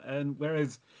that, and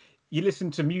whereas you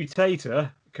listen to Mutator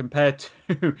compared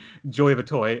to Joy of a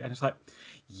Toy, and it's like,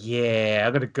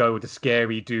 I'm gonna go with the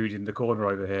scary dude in the corner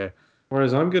over here,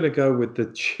 whereas I'm gonna go with the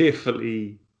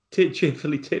cheerfully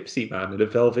tipsy man in a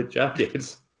velvet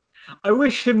jacket. I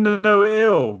wish him no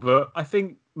ill, but I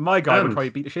think my guy would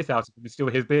probably beat the shit out of him and steal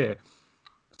his beer.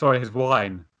 Sorry, his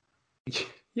wine.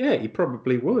 Yeah, he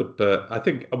probably would. But I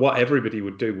think what everybody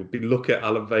would do would be look at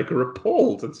Alan Vega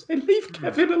appalled and say, "Leave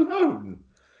Kevin alone.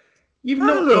 You've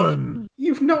knocked off, Alan!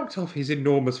 you've knocked off his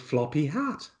enormous floppy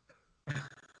hat,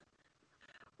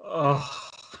 Oh,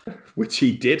 which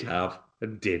he did have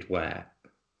and did wear."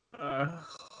 uh,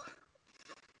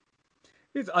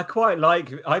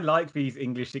 I like these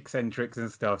English eccentrics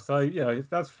and stuff. So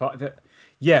that's fine.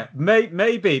 Yeah,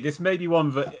 maybe this may be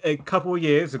one that a couple of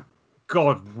years,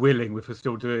 God willing, if we're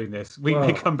still doing this, we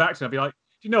may Well, come back to it and be like,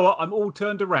 do you know what? I'm all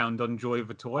turned around on Joy of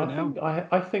a Toy I now. think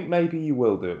I think maybe you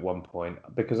will do at one point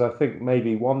because I think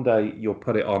maybe one day you'll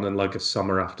put it on in like a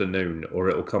summer afternoon, or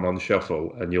it'll come on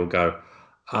shuffle, and you'll go,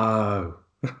 "Oh,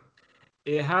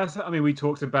 It has. I mean, we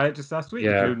talked about it just last week, the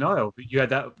Blue yeah." Nile. But you had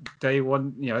that day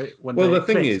one Well, day the it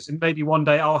thing clicked, is, and maybe one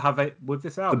day I'll have it with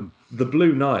this album. the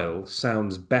Blue Nile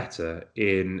sounds better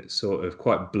in sort of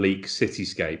quite bleak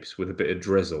cityscapes with a bit of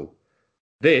drizzle.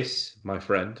 This, my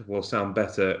friend, will sound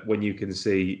better when you can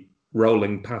see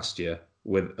rolling pasture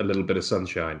with a little bit of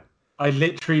sunshine. I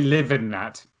literally live in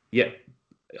that. Yeah,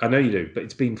 I know you do, but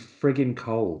it's been frigging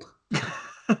cold.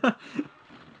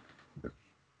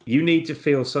 You need to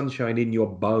feel sunshine in your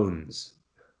bones.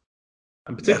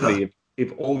 And particularly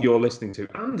if all you're listening to,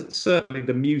 and certainly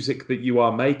the music that you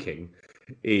are making,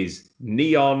 is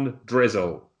neon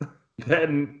drizzle,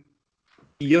 then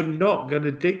you're not going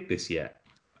to dig this yet.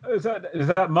 Is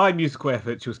that my musical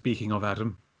efforts you're speaking of,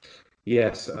 Adam?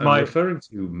 Yes, I'm My referring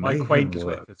to my Mayhem quaint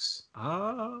Works. efforts.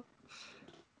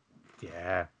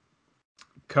 Yeah.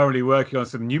 Currently working on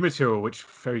some new material which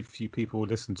very few people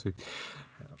listen to.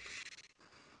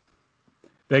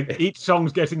 Each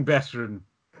song's getting better and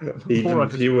Even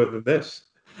fewer than this.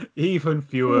 even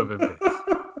fewer than this.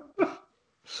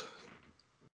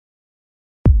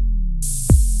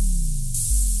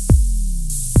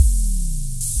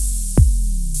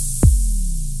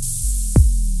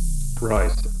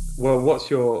 Right. Well, what's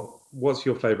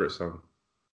your favourite song?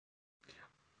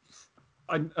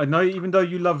 I know, even though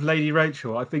you love Lady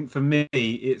Rachel, I think for me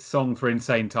it's Song for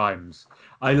Insane Times.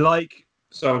 I like.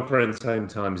 Song for Insane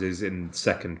Times is in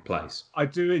second place. I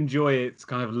do enjoy its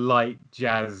kind of light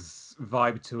jazz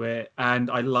vibe to it, and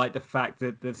I like the fact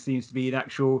that there seems to be an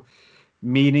actual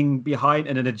meaning behind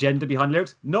and an agenda behind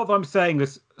lyrics. Not that I'm saying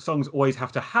this songs always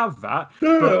have to have that,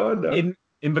 No, I but know.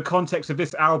 in the context of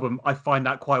this album, I find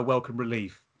that quite a welcome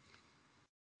relief.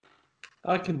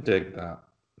 I can dig that,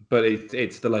 but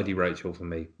it's the Lady Rachel for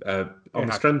me. On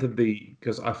the strength of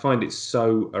because I find it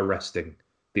so arresting.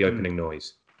 The opening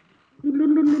noise.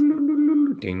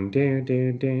 Ding, ding,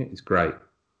 ding, ding. It's great.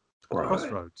 It's great.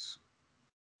 Crossroads.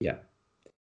 Yeah.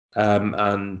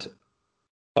 And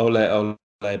Ole Ole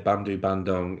Bandu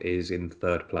Bandong is in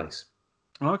third place.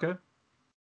 Okay.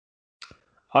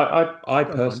 I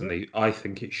personally, I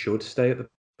think it should stay at the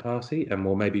party, and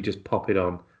we'll maybe just pop it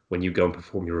on when you go and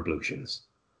perform your ablutions.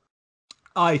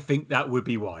 I think that would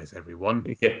be wise,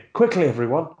 everyone. Yeah, quickly,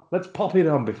 everyone, let's pop it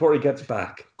on before he gets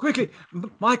back. Quickly,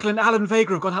 Michael and Alan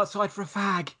Vega have gone outside for a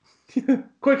fag.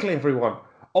 Quickly, everyone,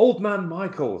 old man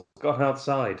Michael's gone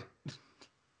outside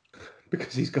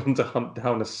because he's gone to hunt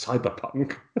down a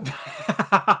cyberpunk.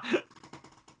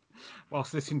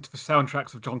 Whilst listening to the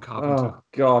soundtracks of John Carpenter. Oh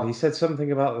God, he said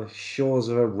something about the shores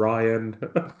of Orion.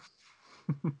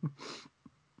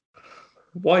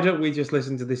 Why don't we just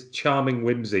listen to this charming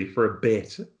whimsy for a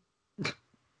bit?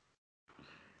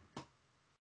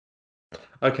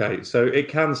 Okay, so it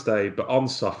can stay, but on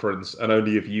sufferance, and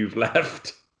only if you've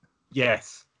left.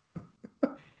 Yes.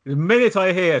 The minute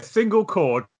I hear a single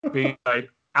chord being played,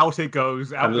 out it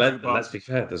goes. Out And let's be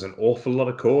fair, there's an awful lot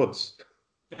of chords.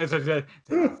 There's a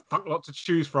fuck lot to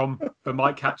choose from that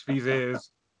might catch these ears.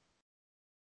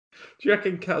 Do you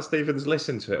reckon Cat Stevens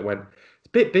listened to it and went, "It's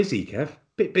a bit busy, Kev,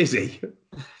 bit busy"?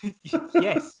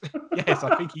 Yes,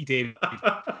 I think he did.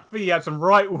 I think he had some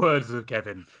right words of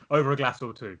Kevin over a glass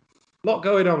or two. Lot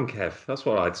going on, Kev. That's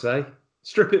what I'd say.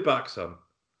 Strip it back, son.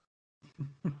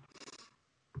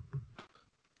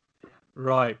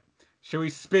 Right. Shall we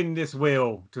spin this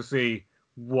wheel to see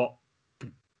what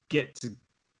get to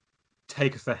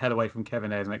take us the hell away from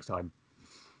Kevin Ayers next time?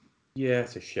 Yeah,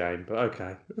 it's a shame, but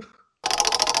okay.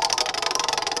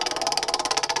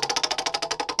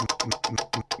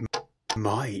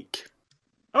 Mike.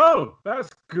 Oh, that's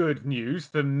good news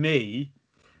for me.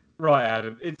 Right,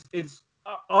 Adam. It's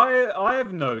I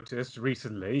have noticed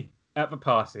recently at the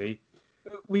party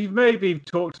we've maybe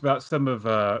talked about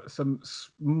some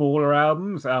smaller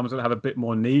albums that have a bit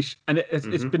more niche, and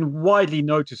it's been widely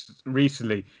noticed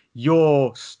recently.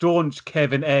 Your staunch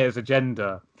Kevin Ayers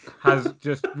agenda has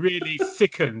just really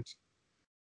sickened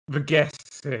the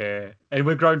guests here, and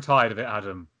we're growing tired of it,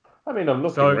 Adam. I mean, I'm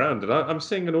looking So, around and I'm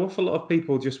seeing an awful lot of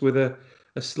people just with a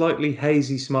slightly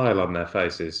hazy smile on their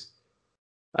faces.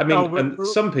 I oh, mean, and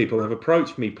some people have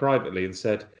approached me privately and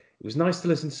said, it was nice to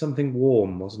listen to something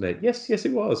warm, wasn't it? Yes, yes,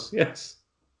 it was. Yes.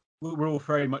 we're all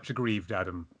very much aggrieved,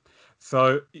 Adam.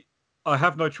 So I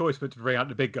have no choice but to bring out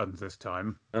the big guns this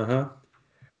time, Uh-huh.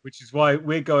 which is why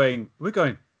we're going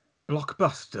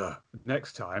blockbuster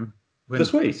next time. The When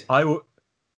sweet. I will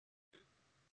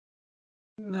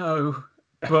no,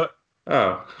 but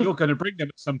Oh, you're going to bring them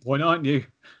at some point, aren't you?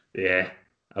 yeah.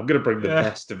 I'm going to bring the Yeah,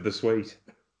 best of the sweet.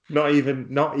 Not even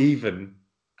not even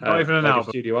an like a album.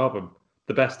 studio album.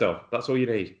 The best of. That's all you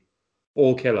need.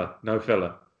 All killer, no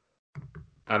filler.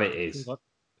 And it Feels is. like-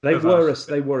 They feels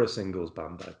like were a singles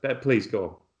band though. Please go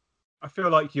on. I feel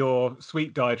like your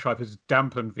sweet diatribe has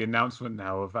dampened the announcement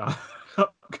now of our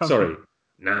upcoming. Sorry.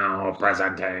 Now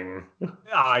presenting.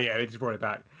 Ah, yeah, they just brought it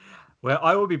back. Where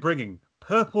I will be bringing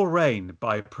 "Purple Rain"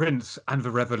 by Prince and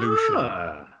the Revolution.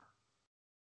 Ah.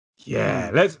 Yeah,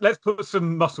 Hmm. let's put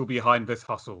some muscle behind this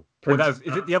hustle. Or Prince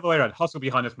is it the other way around? Hustle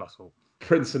behind this muscle.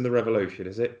 Prince and the Revolution,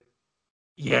 is it?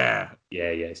 Yeah, Yeah,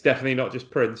 yeah. It's definitely not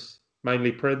just Prince.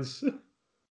 Mainly Prince.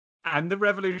 and the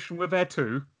Revolution were there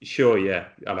too. Sure, yeah.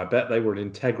 And I bet they were an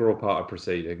integral part of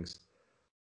proceedings.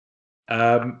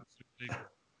 Um,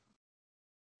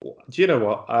 do you know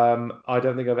what? I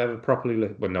don't think I've ever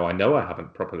properly well, no, I know I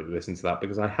haven't properly listened to that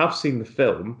because I have seen the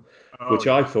film, Oh which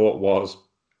I yeah, thought was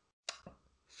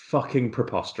fucking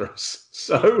preposterous. it's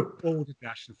So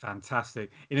balderdash and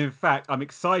fantastic. And in fact, I'm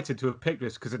excited to have picked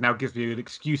this because it now gives me an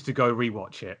excuse to go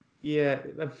rewatch it. yeah,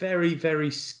 a very,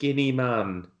 very skinny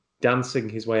man dancing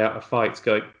his way out of fights,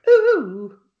 going,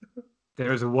 ooh.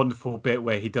 There is a wonderful bit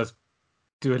where he does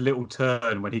do a little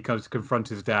turn when he comes to confront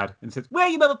his dad and says, "Where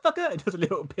you motherfucker?" It does a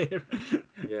little bit.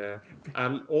 Yeah.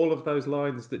 And all of those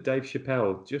lines that Dave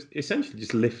Chappelle just essentially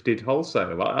just lifted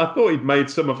wholesale. I thought he'd made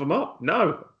some of them up.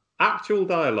 No, actual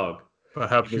dialogue. You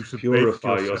Perhaps you must should bathe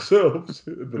purify yourself. yourselves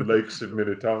in the lakes of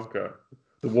Minnetonka,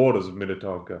 the waters of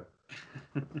Minnetonka.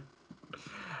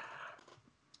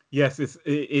 Yes, it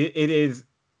is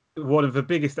one of the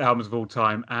biggest albums of all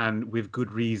time, and with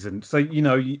good reason. So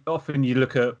often you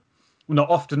look at, well, not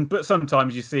often, but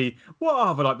sometimes you see what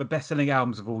are the best-selling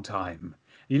albums of all time.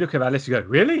 You look at that list, you go,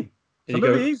 really? And you Some of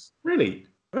go, these? really?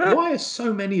 Eh, Why are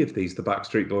so many of these the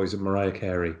Backstreet Boys and Mariah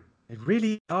Carey? they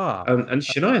really are. And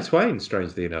Shania Twain,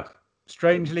 strangely enough.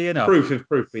 Strangely enough, Proof, if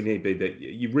proof we need be, that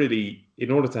you really,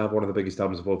 in order to have one of the biggest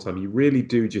albums of all time, you really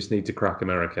do just need to crack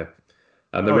America.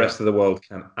 And the oh yeah. rest of the world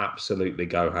can absolutely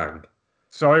go hang.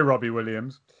 Sorry, Robbie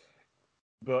Williams,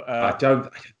 but I don't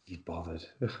think he's bothered.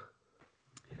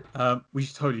 we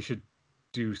totally should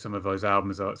do some of those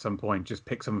albums at some point. Just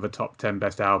pick some of the top 10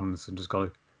 best albums and just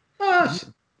go, Ah,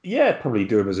 yeah, probably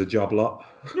do him as a job lot.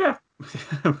 yeah.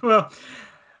 Well,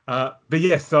 but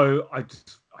yeah, so I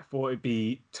thought it'd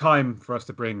be time for us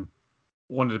to bring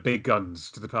one of the big guns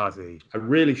to the party. I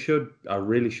really should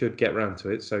get round to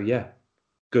it. So yeah,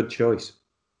 good choice.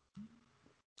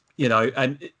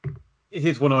 And it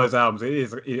is one of those albums. It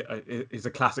is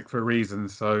a classic for a reason.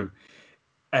 So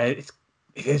it's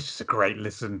it is just a great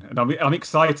listen, and I'm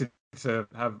excited to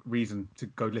have reason to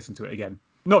go listen to it again.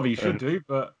 Not that you should And do,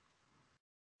 but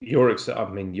you're excited. I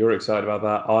mean, you're excited about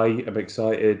that. I am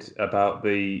excited about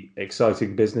the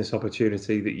exciting business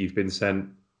opportunity that you've been sent.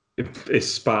 Is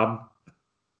spam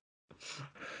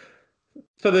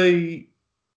for the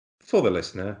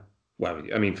listener. Well,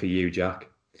 I mean, for you, Jack.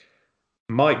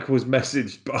 Mike was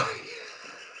messaged by.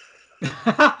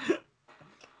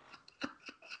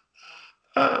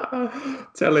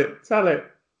 Tell it. Tell it.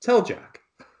 Tell Jack.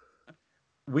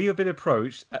 we have been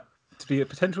approached to be a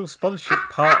potential sponsorship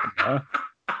partner.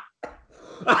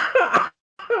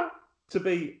 To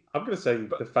be, I'm going to say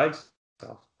the face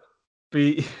off.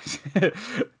 Be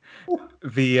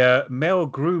the male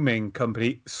grooming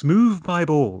company Smooth My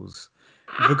Balls.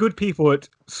 The good people at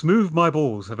Smooth My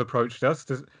Balls have approached us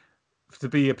to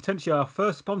be potentially our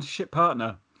first sponsorship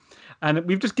partner, and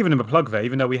we've just given them a plug there,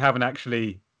 even though we haven't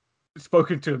actually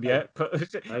spoken to them yet. But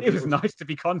Maybe it was nice to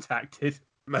be contacted.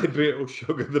 maybe it'll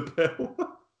sugar the pill.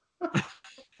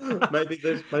 maybe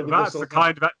this That's will the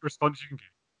kind of response you can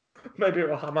get. maybe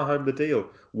it'll hammer home the deal.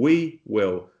 We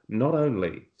will not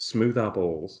only smooth our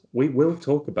balls, we will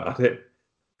talk about it,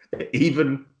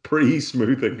 even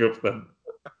pre-smoothing of them.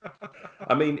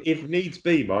 I mean, if needs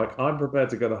be, Mike, I'm prepared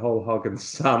to go the whole hog and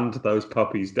sand those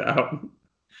puppies down.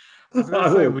 I was going I to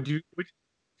say, will,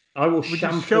 I will would you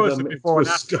chamfer show us a them into before a and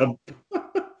after? stump.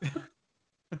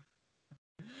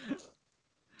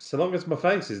 So long as my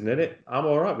face isn't in it, I'm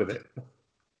all right with it.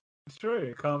 It's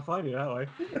true, I can't find it that way.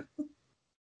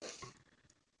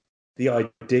 The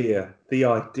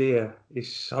idea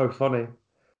is so funny.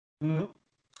 Mm.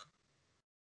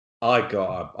 I've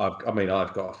got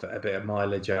a fair bit of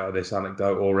mileage out of this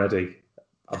anecdote already.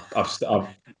 I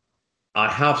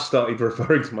have started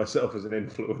referring to myself as an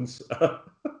influencer.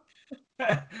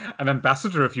 An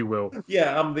ambassador, if you will,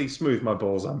 Yeah, I'm the Smooth My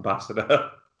Balls ambassador.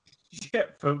 yeah,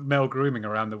 for male grooming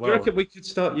around the Do you world. reckon we could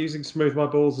start using Smooth My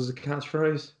Balls as a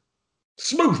catchphrase?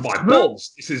 Smooth My Smooth-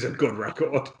 Balls! This is a good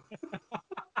record.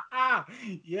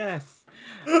 Yes,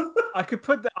 I could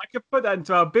put that. I could put that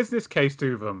into our business case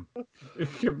to them. You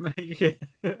could make it,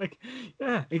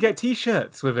 yeah, you get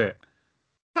T-shirts with it.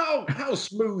 How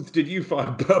smooth did you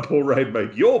find Purple Rain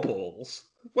made your balls?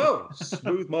 Well,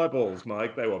 smooth my balls,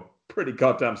 Mike. They were pretty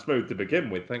goddamn smooth to begin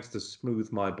with, thanks to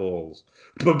Smooth My Balls.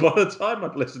 But by the time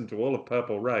I'd listened to all of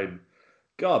Purple Rain,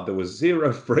 God, there was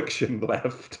zero friction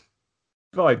left.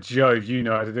 By Jove, you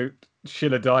know how to do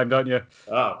shill a dime, don't you?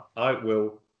 Oh, I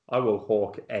will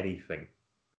hawk anything.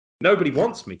 Nobody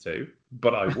wants me to,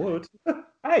 but I would.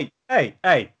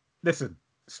 Hey! Listen,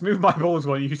 Smooth My Balls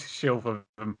want you to shill for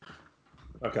them.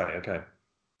 Okay.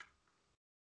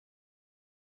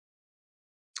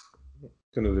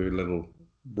 Gonna do a little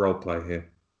role play here.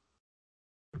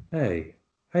 Hey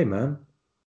man,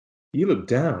 you look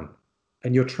down,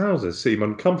 and your trousers seem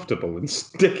uncomfortable and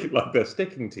stick like they're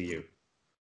sticking to you.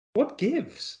 What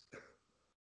gives?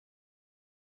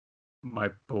 My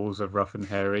balls are rough and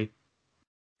hairy.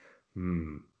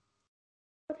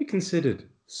 Have you considered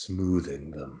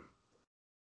smoothing them?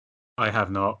 I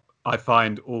have not. I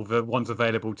find all the ones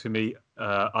available to me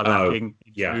are lacking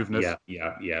in smoothness.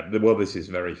 Yeah. Well, this is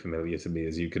very familiar to me,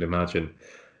 as you can imagine.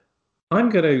 I'm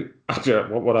gonna.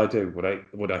 What would I do?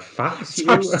 Would I fax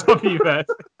Sorry you? to stop you there.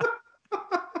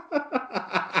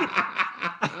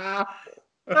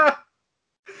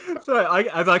 Sorry,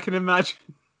 as I can imagine.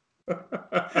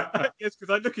 Yes, because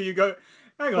I look at you and go,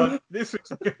 hang on, this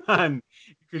looks like a man.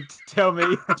 You could tell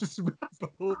me how to smooth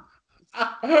balls.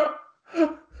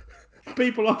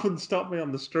 People often stop me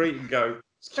on the street and go,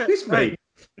 "Excuse me,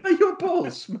 are your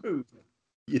balls smooth?"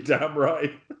 You're damn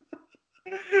right.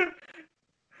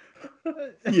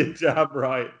 You're damn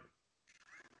right.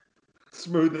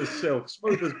 Smooth as silk,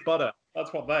 smooth as butter.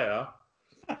 That's what they are.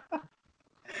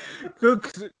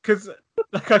 Because,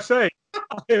 like I say,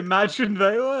 I imagine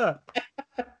they were.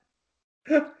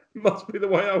 Must be the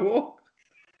way I walk.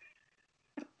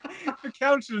 The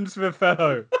countenance of a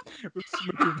fellow with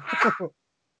smooth balls.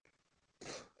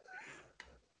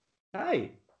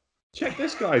 Hey, check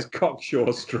this guy's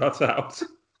cocksure strut out.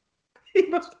 He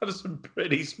must have some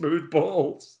pretty smooth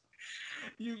balls.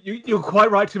 You're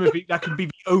quite right, Timothy. That can be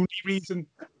the only reason.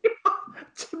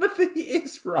 Timothy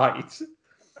is right.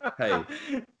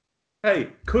 Hey,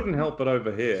 couldn't help but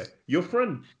overhear. Your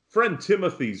friend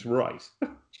Timothy's right.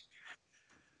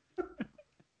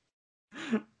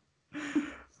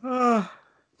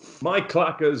 My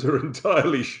clackers are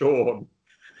entirely shorn.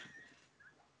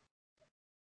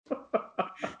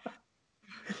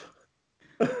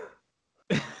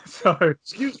 So,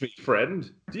 Excuse me,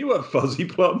 friend. Do you have fuzzy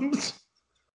plums?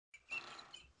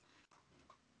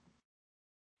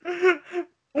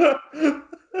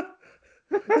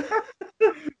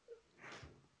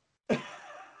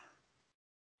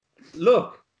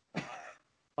 Look,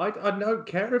 I don't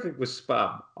care if it was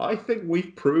spam. I think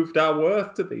we've proved our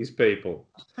worth to these people.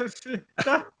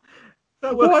 that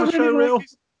What works I for really showreel. like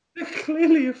is they're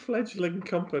clearly a fleggling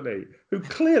company who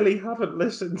clearly haven't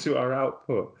listened to our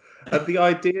output. And the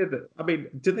idea that, I mean,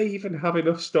 do they even have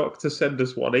enough stock to send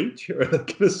us one each? Or are they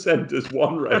going to send us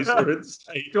one razor and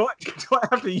say, Do I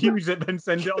have to use it then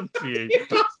send it on to you?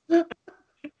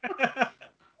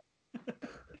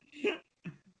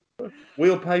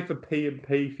 we'll pay for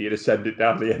P&P for you to send it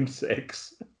down the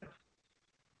M6?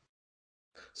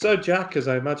 So, Jack, as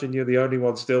I imagine you're the only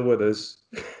one still with us,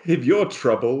 if you're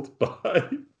troubled by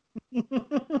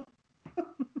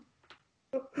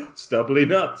stubbly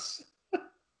nuts,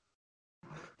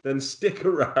 then stick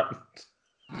around.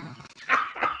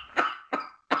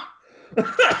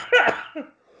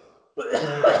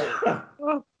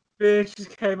 Oh, fish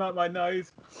just came out my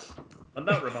nose. And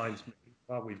that reminds me,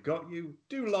 while we've got you,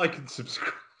 do like and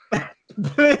subscribe.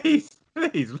 Please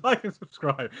like and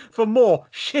subscribe for more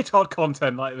shit hot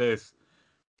content like this.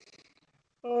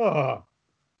 Oh,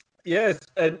 yes,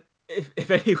 and if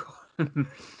anyone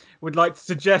would like to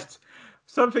suggest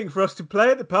something for us to play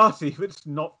at the party, if it's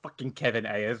not fucking Kevin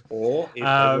Ayers, Or if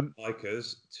they would like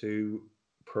us to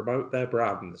promote their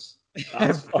brands,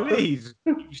 that's fine. please.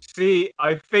 You see,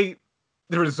 I think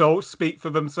the results speak for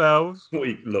themselves.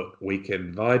 We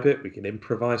can vibe it, we can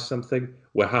improvise something.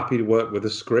 We're happy to work with a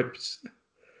script.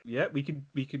 Yeah, we can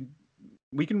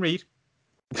We can read.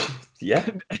 Yeah.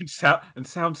 and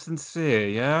sound sincere,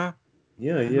 yeah?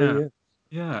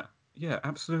 Yeah,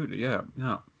 absolutely, yeah.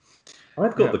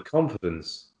 I've got the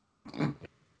confidence of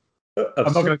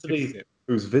I'm not going to fix somebody it.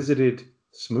 who's visited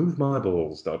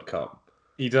smoothmyballs.com.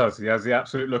 He does. He has the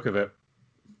absolute look of it.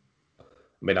 I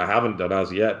mean, I haven't done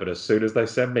as yet, but as soon as they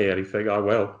send me anything, I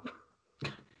will.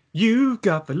 You've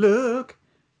got the look.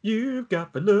 You've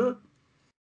got the look.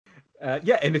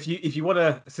 Yeah, and if you want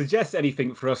to suggest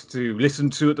anything for us to listen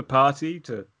to at the party,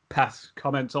 to pass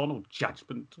comments on or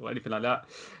judgment or anything like that,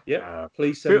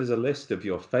 Please send us a list of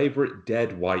your favourite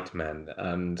dead white men,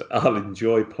 and I'll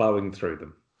enjoy ploughing through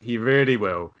them. He really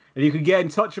will. And you can get in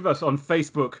touch with us on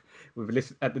Facebook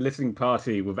at the Listening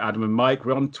Party with Adam and Mike.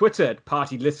 We're on Twitter at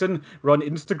Party Listen. We're on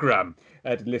Instagram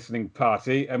at Listening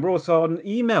Party. And we're also on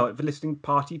email at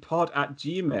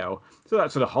thelisteningpartypod@gmail. So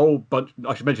that's a whole bunch.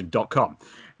 I should mention .com.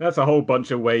 That's a whole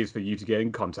bunch of ways for you to get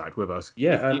in contact with us.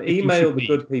 Yeah, and email the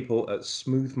good people at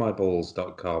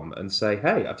smoothmyballs.com and say,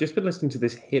 hey, I've just been listening to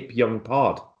this hip young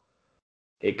pod.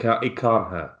 It can't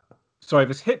hurt. Sorry,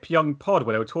 this hip young pod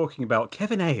where they were talking about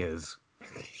Kevin Ayers.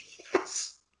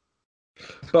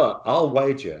 But I'll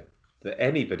wager that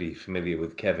anybody familiar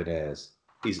with Kevin Ayers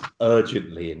is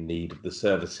urgently in need of the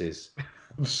services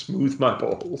of Smooth My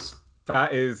Balls.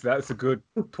 That's a good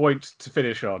point to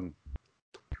finish on.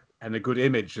 And a good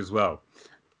image as well.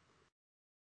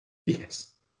 Yes.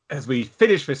 As we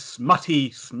finish this smutty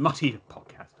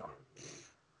podcast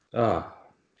on.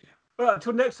 Well,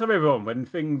 until next time, everyone, when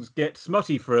things get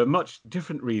smutty for a much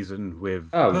different reason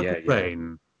with Purple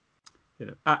Rain.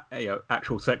 You know,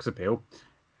 actual sex appeal.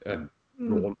 And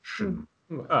raunch. And,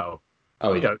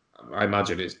 I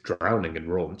imagine it's drowning in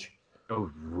raunch.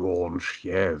 Oh, raunch,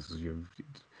 yes. You've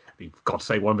got to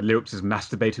say one of the lyrics is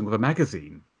masturbating with a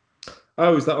magazine.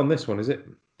 Oh, is that on this one, is it?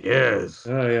 Yes.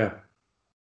 Oh, yeah.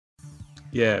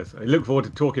 Yes, I look forward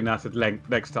to talking that at length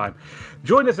next time.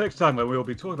 Join us next time when we'll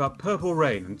be talking about Purple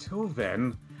Rain. Until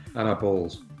then... And our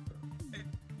balls.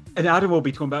 And Adam will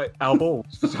be talking about our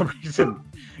balls for some reason.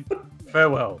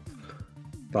 Farewell.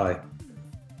 Bye.